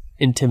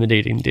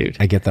 intimidating dude.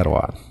 I get that a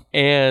lot.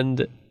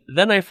 And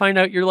then I find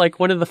out you're like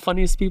one of the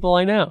funniest people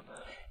I know.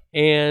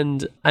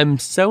 And I'm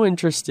so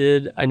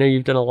interested. I know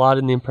you've done a lot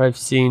in the improv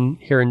scene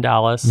here in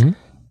Dallas. Mm-hmm.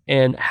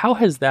 And how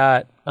has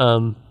that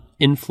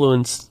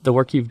influenced the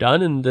work you've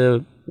done and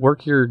the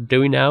work you're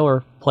doing now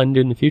or plan to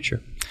do in the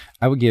future?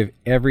 I would give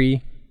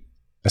every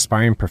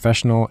aspiring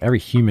professional, every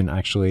human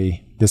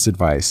actually, this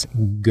advice: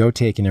 go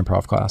take an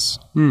improv class.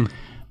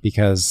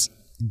 Because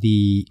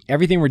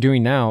everything we're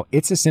doing now,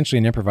 it's essentially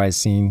an improvised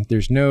scene.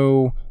 There's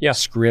no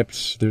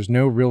script, there's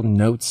no real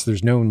notes,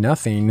 there's no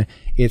nothing.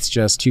 It's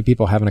just two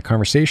people having a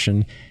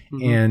conversation.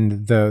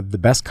 And the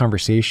best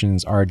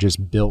conversations are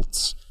just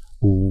built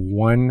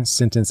one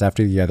sentence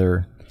after the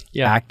other.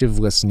 Active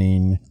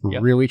listening,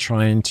 really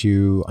trying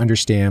to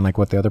understand like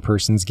what the other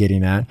person's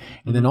getting at,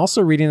 and then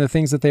also reading the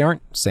things that they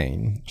aren't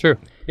saying. True.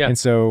 Yeah. And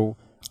so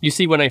you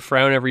see when I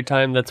frown every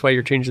time, that's why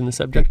you're changing the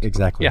subject.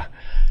 Exactly. Yeah.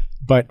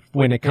 But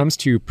when it comes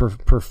to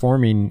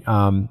performing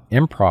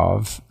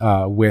improv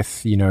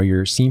with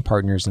your scene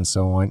partners and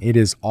so on, it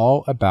is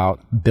all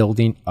about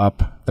building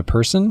up the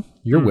person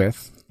you're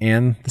with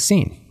and the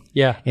scene.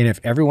 Yeah. And if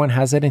everyone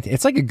has that,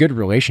 it's like a good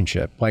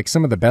relationship. Like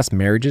some of the best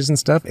marriages and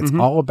stuff, it's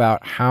all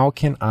about how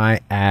can I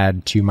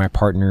add to my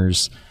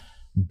partner's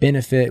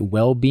benefit,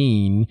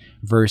 well-being,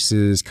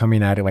 versus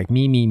coming at it like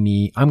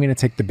me. I'm going to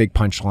take the big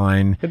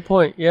punchline. Good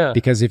point. Yeah.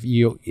 Because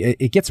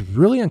it gets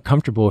really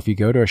uncomfortable if you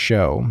go to a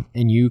show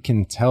and you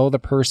can tell the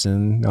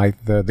person,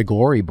 like the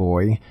glory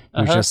boy,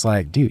 who's just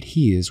like, dude,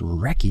 he is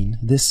wrecking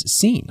this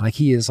scene. Like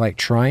he is like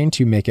trying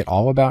to make it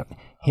all about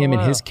him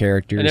and his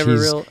characters. I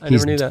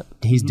never knew that.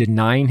 He's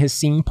denying his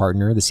scene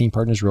partner. The scene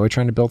partner is really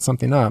trying to build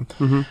something up.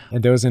 And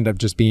those end up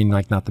just being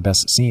like not the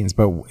best scenes.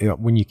 But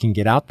when you can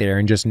get out there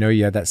and just know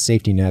you have that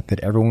safety net that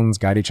everyone's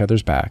got each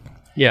other's back.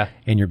 Yeah.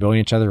 And you're building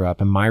each other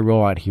up. And my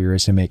role out here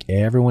is to make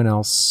everyone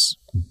else,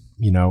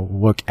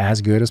 look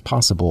as good as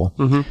possible.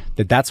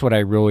 That's what I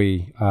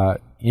really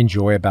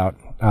enjoy about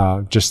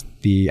just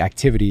the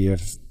activity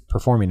of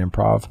performing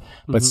improv,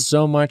 but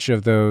so much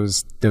of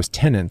those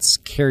tenets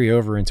carry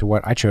over into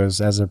what I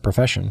chose as a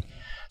profession.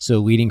 So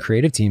leading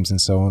creative teams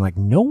and so on, like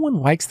no one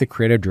likes the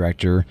creative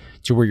director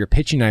to where you're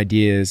pitching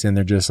ideas and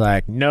they're just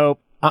like, nope,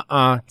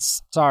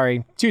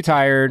 sorry, too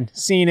tired,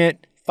 seen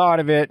it, thought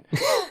of it.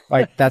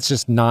 Like that's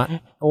just not,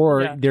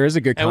 or there is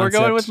a good concept. And we're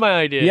going with my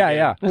idea.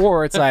 Yeah.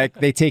 Or it's like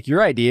they take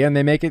your idea and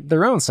they make it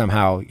their own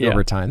somehow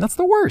over time. That's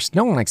the worst.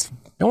 No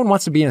one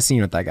wants to be in a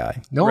scene with that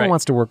guy. No one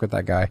wants to work with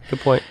that guy. Good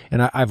point.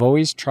 And I've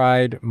always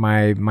tried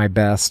my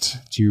best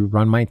to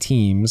run my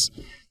teams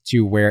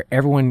to where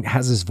everyone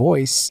has his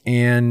voice.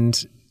 And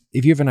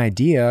if you have an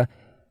idea,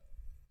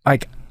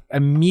 like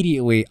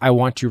immediately I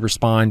want to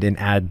respond and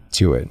add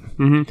to it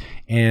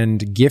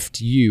and gift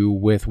you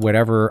with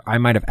whatever I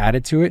might have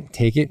added to it.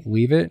 Take it,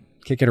 leave it,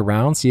 kick it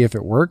around, see if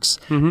it works.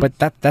 But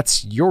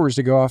that's yours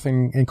to go off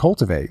and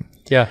cultivate.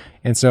 Yeah.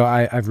 And so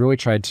I've really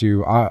tried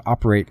to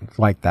operate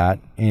like that,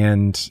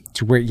 and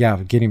to where,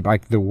 getting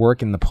like the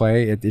work and the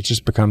play, it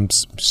just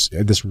becomes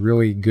this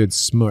really good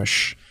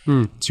smush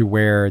to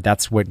where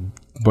that's what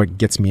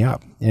gets me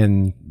up.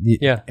 And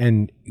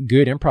and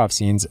good improv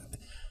scenes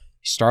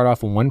start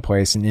off in one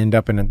place and end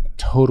up in a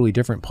totally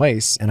different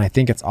place. And I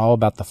think it's all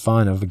about the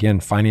fun of, again,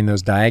 finding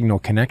those diagonal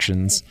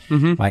connections.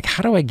 Like,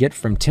 how do I get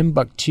from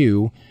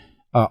Timbuktu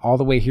all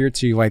the way here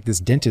to like this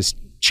dentist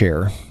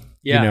chair?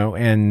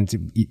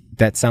 And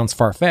that sounds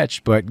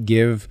far-fetched, but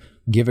give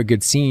a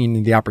good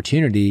scene the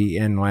opportunity,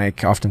 and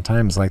like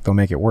oftentimes like they'll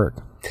make it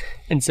work.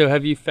 And so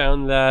have you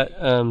found that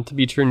to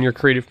be true in your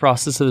creative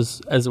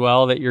processes as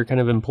well, that you're kind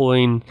of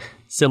employing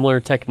similar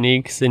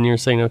techniques and you're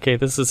saying, okay,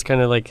 this is kind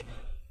of like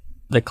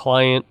the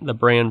client, the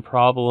brand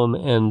problem,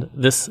 and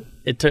this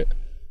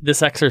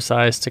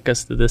exercise took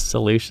us to this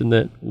solution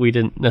that we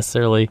didn't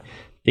necessarily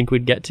think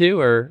we'd get to,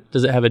 or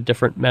does it have a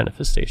different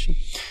manifestation?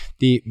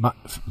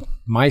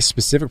 My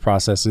specific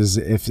process is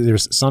if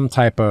there's some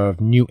type of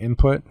new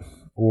input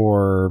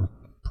or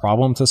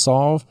problem to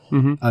solve,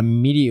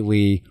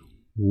 immediately,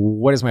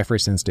 what is my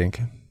first instinct?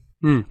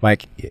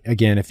 Like,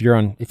 again, if you're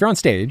on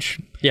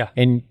stage,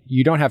 and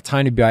you don't have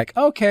time to be like,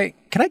 okay,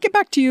 can I get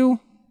back to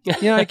you?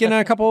 Like in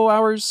a couple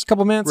hours,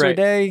 couple minutes or a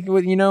day,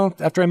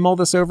 after I mull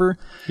this over.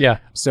 Yeah.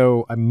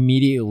 So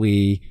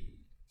immediately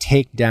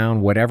take down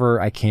whatever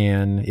I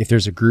can. If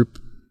there's a group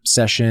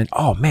session,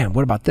 oh man,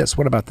 what about this?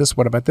 What about this?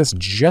 What about this?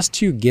 Just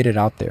to get it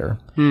out there.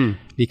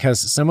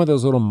 Because some of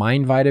those little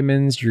mind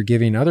vitamins you're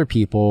giving other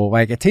people,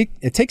 like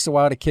it takes a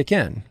while to kick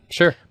in.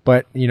 Sure.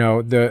 But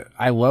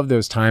I love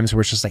those times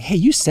where it's just like, hey,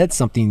 you said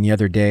something the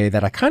other day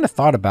that I kind of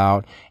thought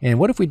about, and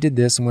what if we did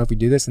this, and what if we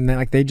do this? And then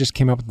like they just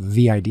came up with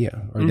the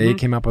idea, or they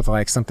came up with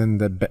like something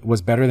that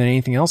was better than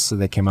anything else that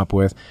they came up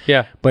with.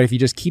 Yeah. But if you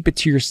just keep it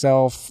to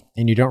yourself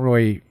and you don't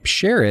really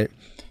share it,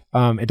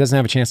 it doesn't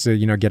have a chance to,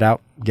 get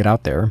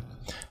out there.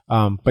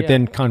 But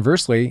then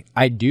conversely,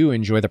 I do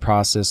enjoy the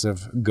process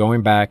of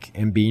going back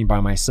and being by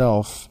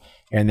myself,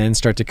 and then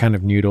start to kind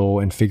of noodle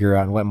and figure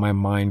out and let my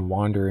mind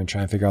wander and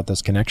try and figure out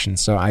those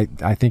connections. So I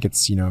think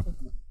it's,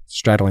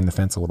 straddling the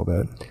fence a little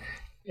bit.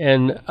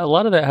 And a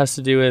lot of that has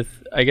to do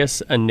with, I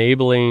guess,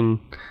 enabling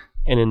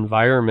an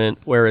environment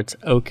where it's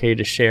okay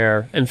to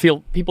share and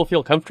people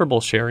feel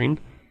comfortable sharing,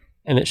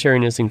 and that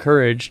sharing is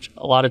encouraged.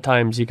 A lot of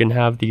times you can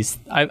have these,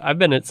 I've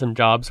been at some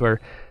jobs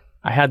where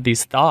I had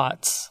these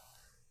thoughts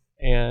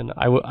and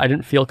I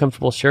didn't feel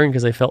comfortable sharing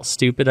because I felt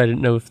stupid. I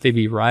didn't know if they'd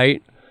be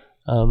right.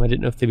 I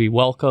didn't know if they'd be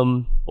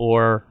welcome,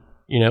 or,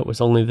 it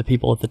was only the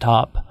people at the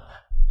top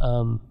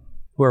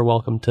who are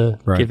welcome to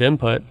give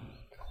input.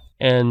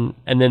 And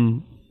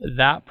then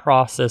that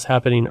process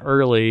happening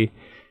early,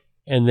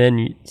 and then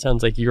it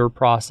sounds like your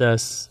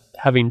process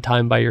having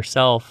time by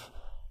yourself,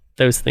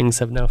 those things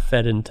have now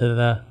fed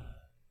into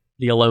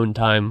the alone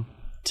time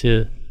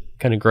to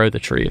kind of grow the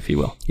tree, if you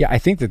will. Yeah, I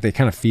think that they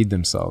kind of feed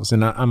themselves.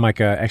 And I'm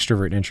like an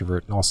extrovert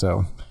introvert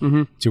also,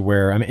 to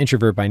where I'm an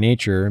introvert by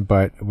nature,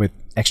 but with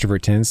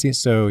extrovert tendencies.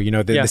 So,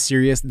 the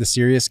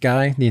serious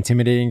guy, the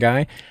intimidating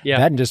guy,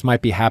 that just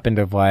might be happened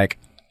of like,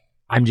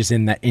 I'm just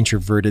in that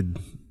introverted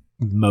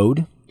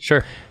mode.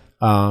 Sure.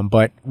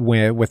 But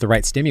with the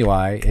right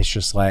stimuli, it's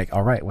just like,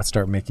 all right, let's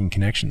start making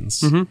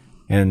connections.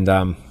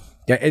 And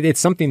it's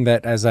something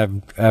that as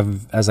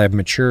I've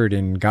matured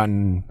and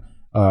gotten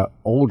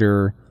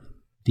older,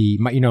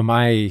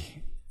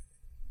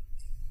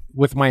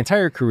 with my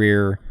entire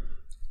career,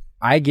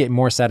 I get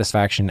more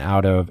satisfaction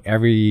out of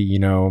every,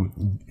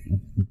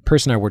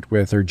 person I worked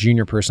with or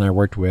junior person I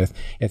worked with,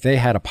 if they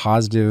had a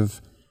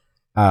positive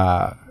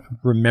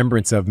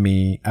remembrance of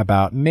me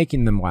about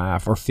making them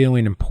laugh or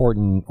feeling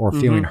important or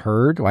feeling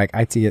heard. Like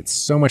I get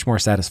so much more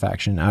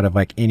satisfaction out of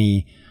like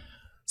any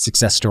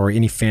success story,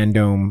 any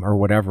fandom or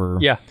whatever.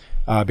 Yeah.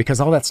 Because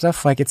all that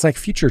stuff, like, it's like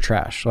future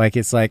trash. Like,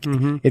 it's like,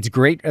 it's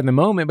great in the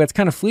moment, but it's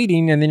kind of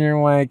fleeting. And then you're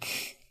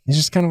like, it's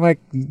just kind of like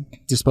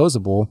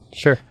disposable.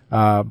 Sure.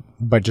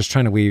 But just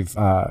trying to leave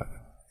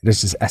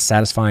this is a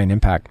satisfying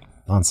impact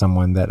on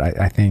someone that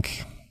I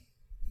think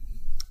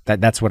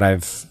that's what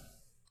I've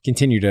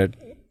continued to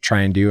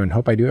try and do, and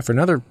hope I do it for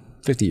another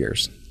 50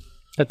 years.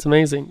 That's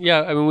amazing.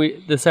 Yeah. I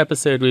mean, this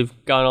episode, we've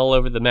gone all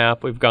over the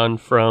map. We've gone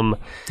from,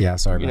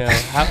 sorry about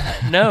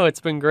that. No, it's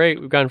been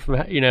great. We've gone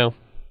from,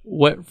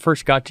 what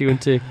first got you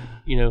into,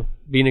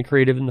 being a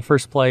creative in the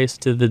first place,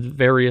 to the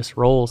various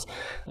roles.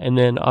 And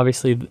then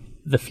obviously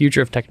the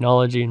future of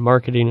technology and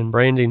marketing and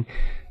branding.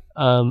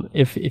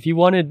 If you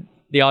wanted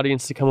the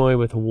audience to come away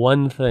with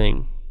one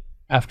thing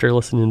after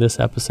listening to this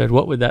episode,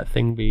 what would that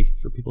thing be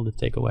for people to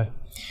take away?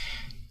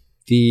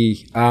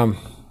 The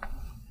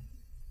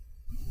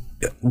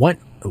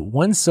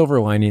one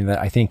silver lining that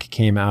I think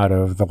came out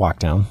of the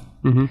lockdown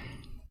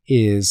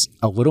is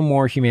a little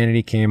more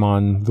humanity came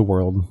on the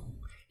world.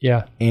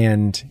 Yeah.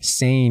 And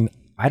saying,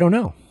 I don't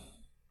know,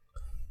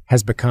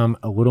 has become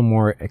a little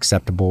more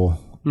acceptable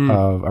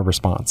of a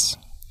response.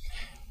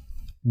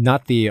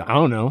 Not the, I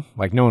don't know,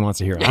 like no one wants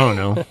to hear, I don't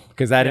know,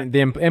 because that the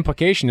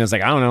implication is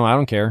like, I don't know, I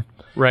don't care.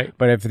 Right.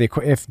 But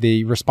if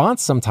the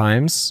response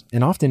sometimes,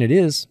 and often it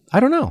is, I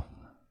don't know.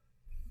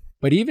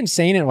 But even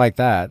saying it like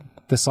that,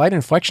 the slight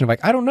inflection of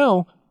like, I don't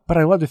know, but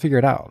I'd love to figure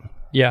it out.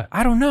 Yeah.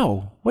 I don't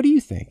know. What do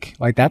you think?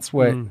 Like, that's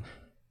what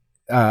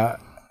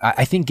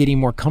I think getting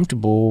more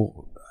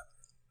comfortable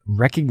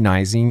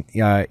recognizing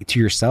to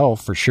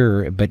yourself for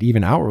sure, but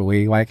even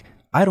outwardly, like,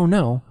 I don't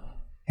know,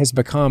 has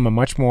become a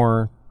much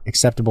more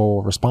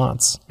acceptable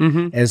response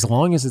as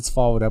long as it's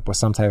followed up with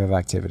some type of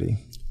activity.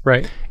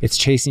 Right. It's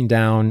chasing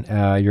down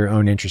your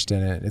own interest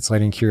in it. It's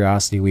letting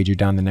curiosity lead you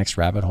down the next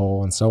rabbit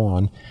hole and so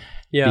on.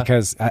 Yeah.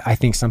 Because I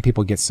think some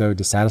people get so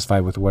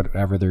dissatisfied with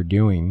whatever they're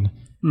doing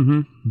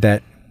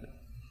that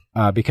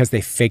because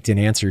they faked an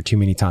answer too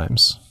many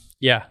times.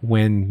 Yeah.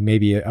 When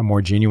maybe a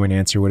more genuine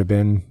answer would have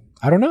been,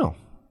 I don't know.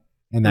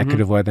 And that could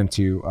have led them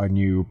to a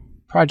new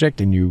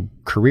project, a new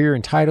career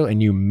and title, a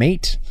new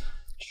mate.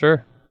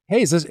 Sure.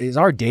 Hey, is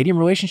our dating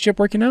relationship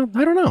working out?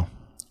 I don't know.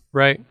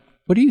 Right.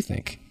 What do you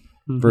think?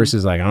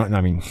 Versus like, I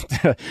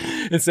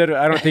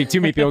don't think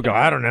too many people go,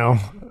 I don't know.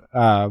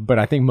 But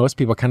I think most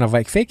people kind of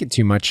like fake it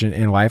too much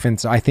in life. And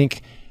so I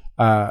think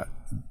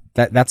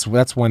that's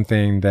one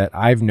thing that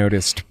I've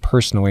noticed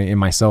personally in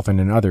myself and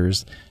in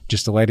others,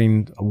 just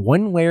letting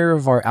one layer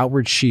of our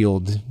outward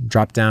shield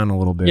drop down a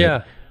little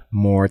bit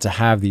more to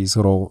have these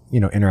little,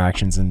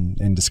 interactions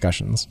and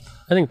discussions.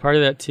 I think part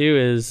of that too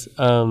is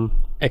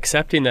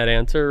accepting that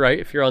answer, right?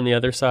 If you're on the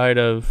other side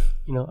of,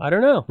 I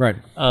don't know. Right.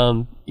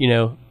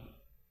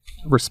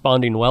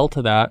 responding well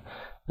to that.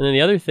 And then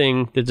the other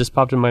thing that just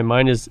popped in my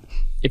mind is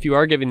if you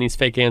are giving these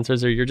fake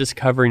answers or you're just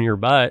covering your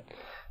butt,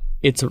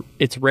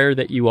 it's rare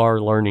that you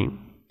are learning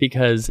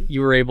because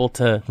you were able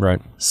to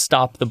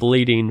stop the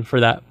bleeding for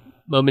that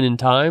moment in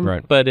time.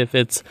 Right. But if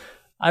it's,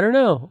 I don't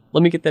know,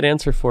 let me get that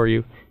answer for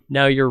you.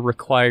 Now you're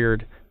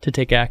required to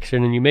take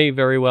action, and you may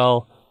very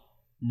well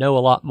know a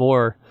lot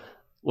more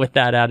with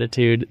that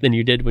attitude than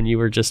you did when you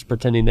were just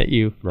pretending that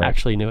you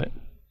actually knew it.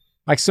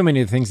 Like so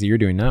many of the things that you're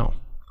doing now.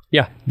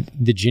 Yeah.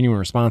 The genuine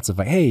response of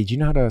like, hey, do you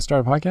know how to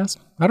start a podcast?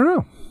 I don't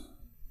know.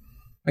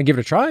 I give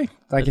it a try.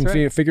 I can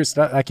figure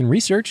stuff. I can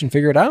research and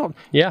figure it out.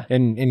 Yeah.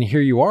 And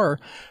here you are.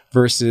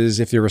 Versus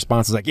if your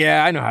response is like,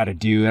 yeah, I know how to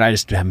do it. I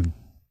just haven't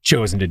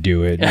chosen to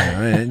do it. You know?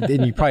 and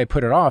then you probably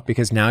put it off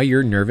because now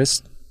you're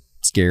nervous,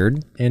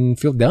 scared, and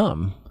feel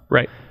dumb.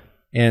 Right.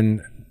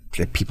 And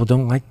people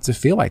don't like to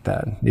feel like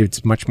that.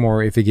 It's much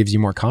more if it gives you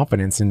more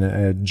confidence in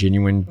a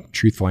genuine,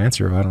 truthful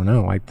answer. I don't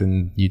know. Like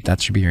then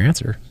that should be your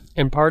answer.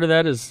 And part of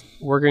that is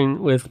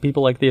working with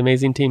people like the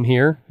amazing team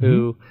here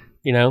who,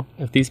 you know,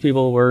 if these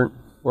people weren't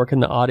working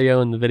the audio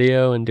and the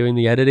video and doing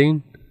the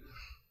editing,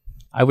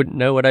 I wouldn't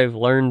know what I've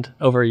learned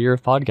over a year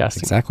of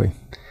podcasting. Exactly.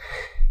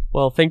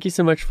 Well, thank you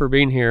so much for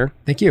being here.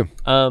 Thank you.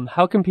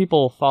 How can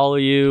people follow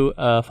you,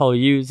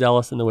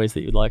 Zealous, in the ways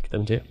that you'd like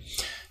them to?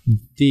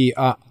 The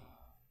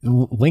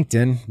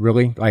LinkedIn,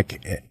 really,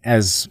 like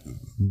as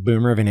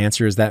boomer of an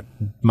answer as that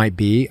might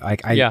be,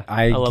 like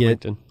I love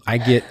LinkedIn. I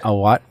get a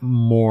lot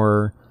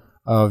more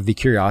of the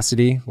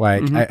curiosity.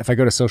 Like if I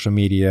go to social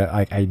media,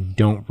 I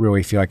don't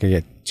really feel like I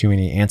get too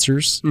many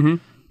answers.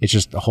 It's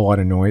just a whole lot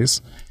of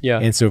noise. Yeah.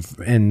 And so,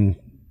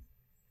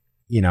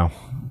 you know,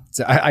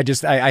 so I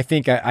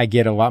think I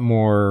get a lot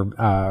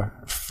more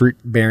fruit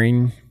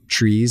bearing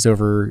trees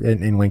over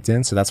in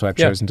LinkedIn. So that's why I've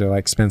chosen to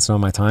like spend some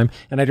of my time,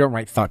 and I don't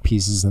write thought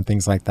pieces and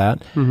things like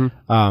that.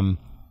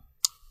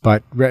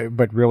 But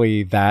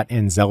really that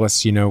and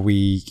Zealous, you know,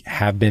 we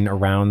have been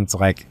around,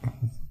 like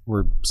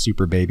we're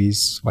super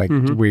babies. Like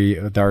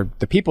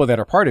the people that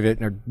are part of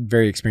it are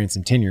very experienced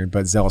and tenured,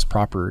 but Zealous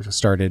proper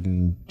started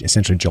in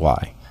essentially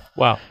July.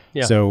 Wow.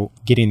 Yeah. So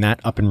getting that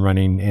up and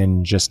running,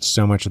 and just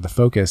so much of the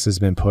focus has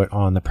been put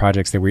on the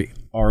projects that we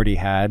already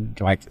had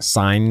like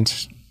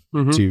signed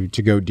to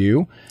go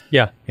do.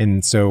 Yeah.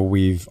 And so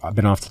we've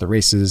been off to the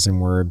races, and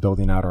we're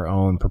building out our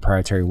own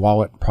proprietary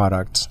wallet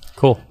product.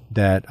 Cool.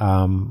 That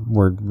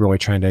we're really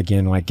trying to,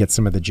 again, like get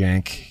some of the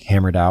jank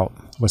hammered out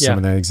with some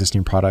of the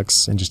existing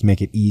products, and just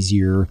make it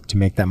easier to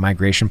make that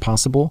migration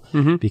possible.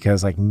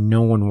 Because like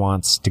no one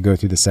wants to go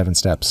through the 7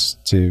 steps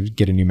to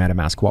get a new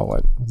MetaMask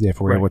wallet.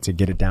 If we're able to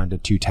get it down to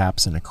 2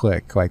 taps and a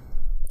click, like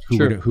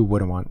who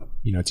wouldn't want,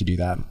 you know, to do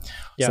that?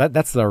 Yeah. So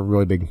that's our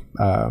really big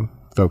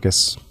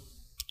focus.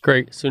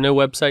 Great. So no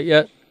website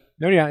yet?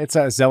 No, yeah, it's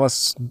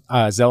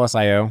Zealous.io.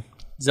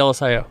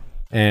 Zealous.io.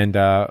 And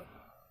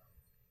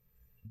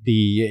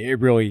it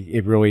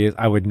really is.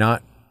 I would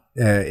not.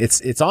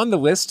 It's on the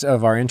list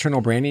of our internal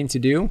branding to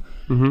do,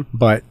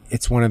 but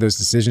it's one of those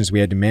decisions we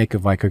had to make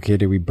of like, okay,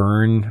 do we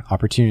burn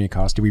opportunity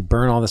cost? Do we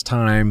burn all this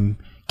time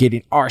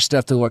getting our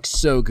stuff to look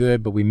so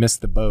good, but we missed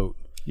the boat?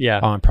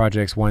 Yeah. On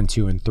projects 1,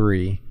 2, and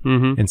 3,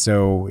 and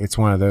so it's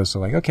one of those. So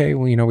like, okay,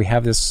 well, you know, we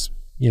have this,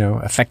 you know,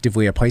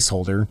 effectively a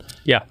placeholder.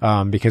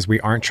 Yeah. Because we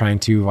aren't trying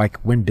to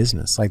like win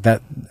business like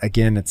that.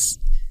 Again, it's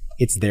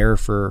there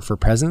for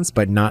presence,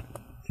 but not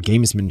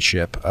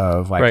gamesmanship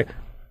of like,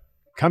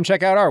 come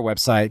check out our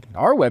website.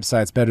 Our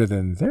website's better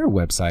than their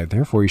website,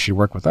 therefore you should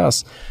work with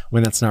us.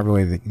 When that's not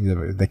really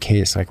the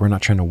case. Like we're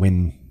not trying to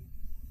win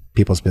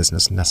people's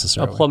business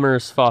necessarily. A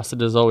plumber's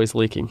faucet is always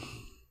leaking.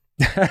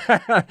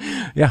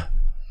 Yeah.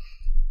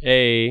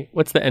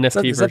 What's the NFT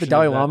version? Is that the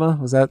Dalai Lama?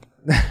 Was that?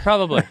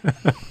 Probably.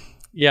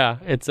 Yeah,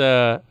 it's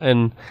a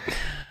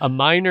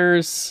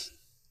miner's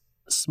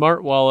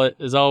smart wallet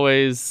is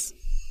always.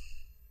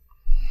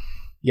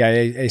 Yeah,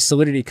 a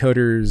Solidity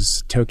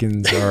coder's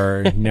tokens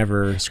are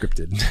never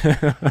scripted.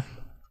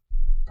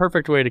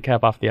 Perfect way to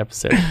cap off the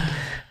episode.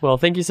 Well,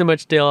 thank you so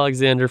much, Dale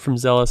Alexander from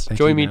Zealous.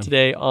 Join me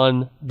today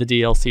on the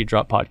DLC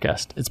Drop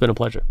podcast. It's been a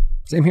pleasure.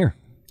 Same here.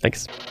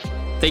 Thanks.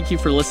 Thank you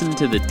for listening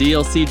to the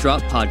DLC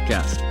Drop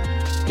podcast.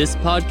 This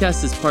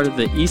podcast is part of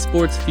the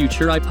Esports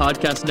Future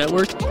iPodcast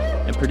Network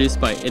and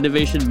produced by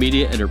Innovation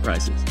Media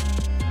Enterprises.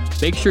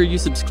 Make sure you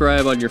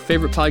subscribe on your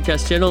favorite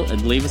podcast channel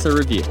and leave us a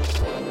review.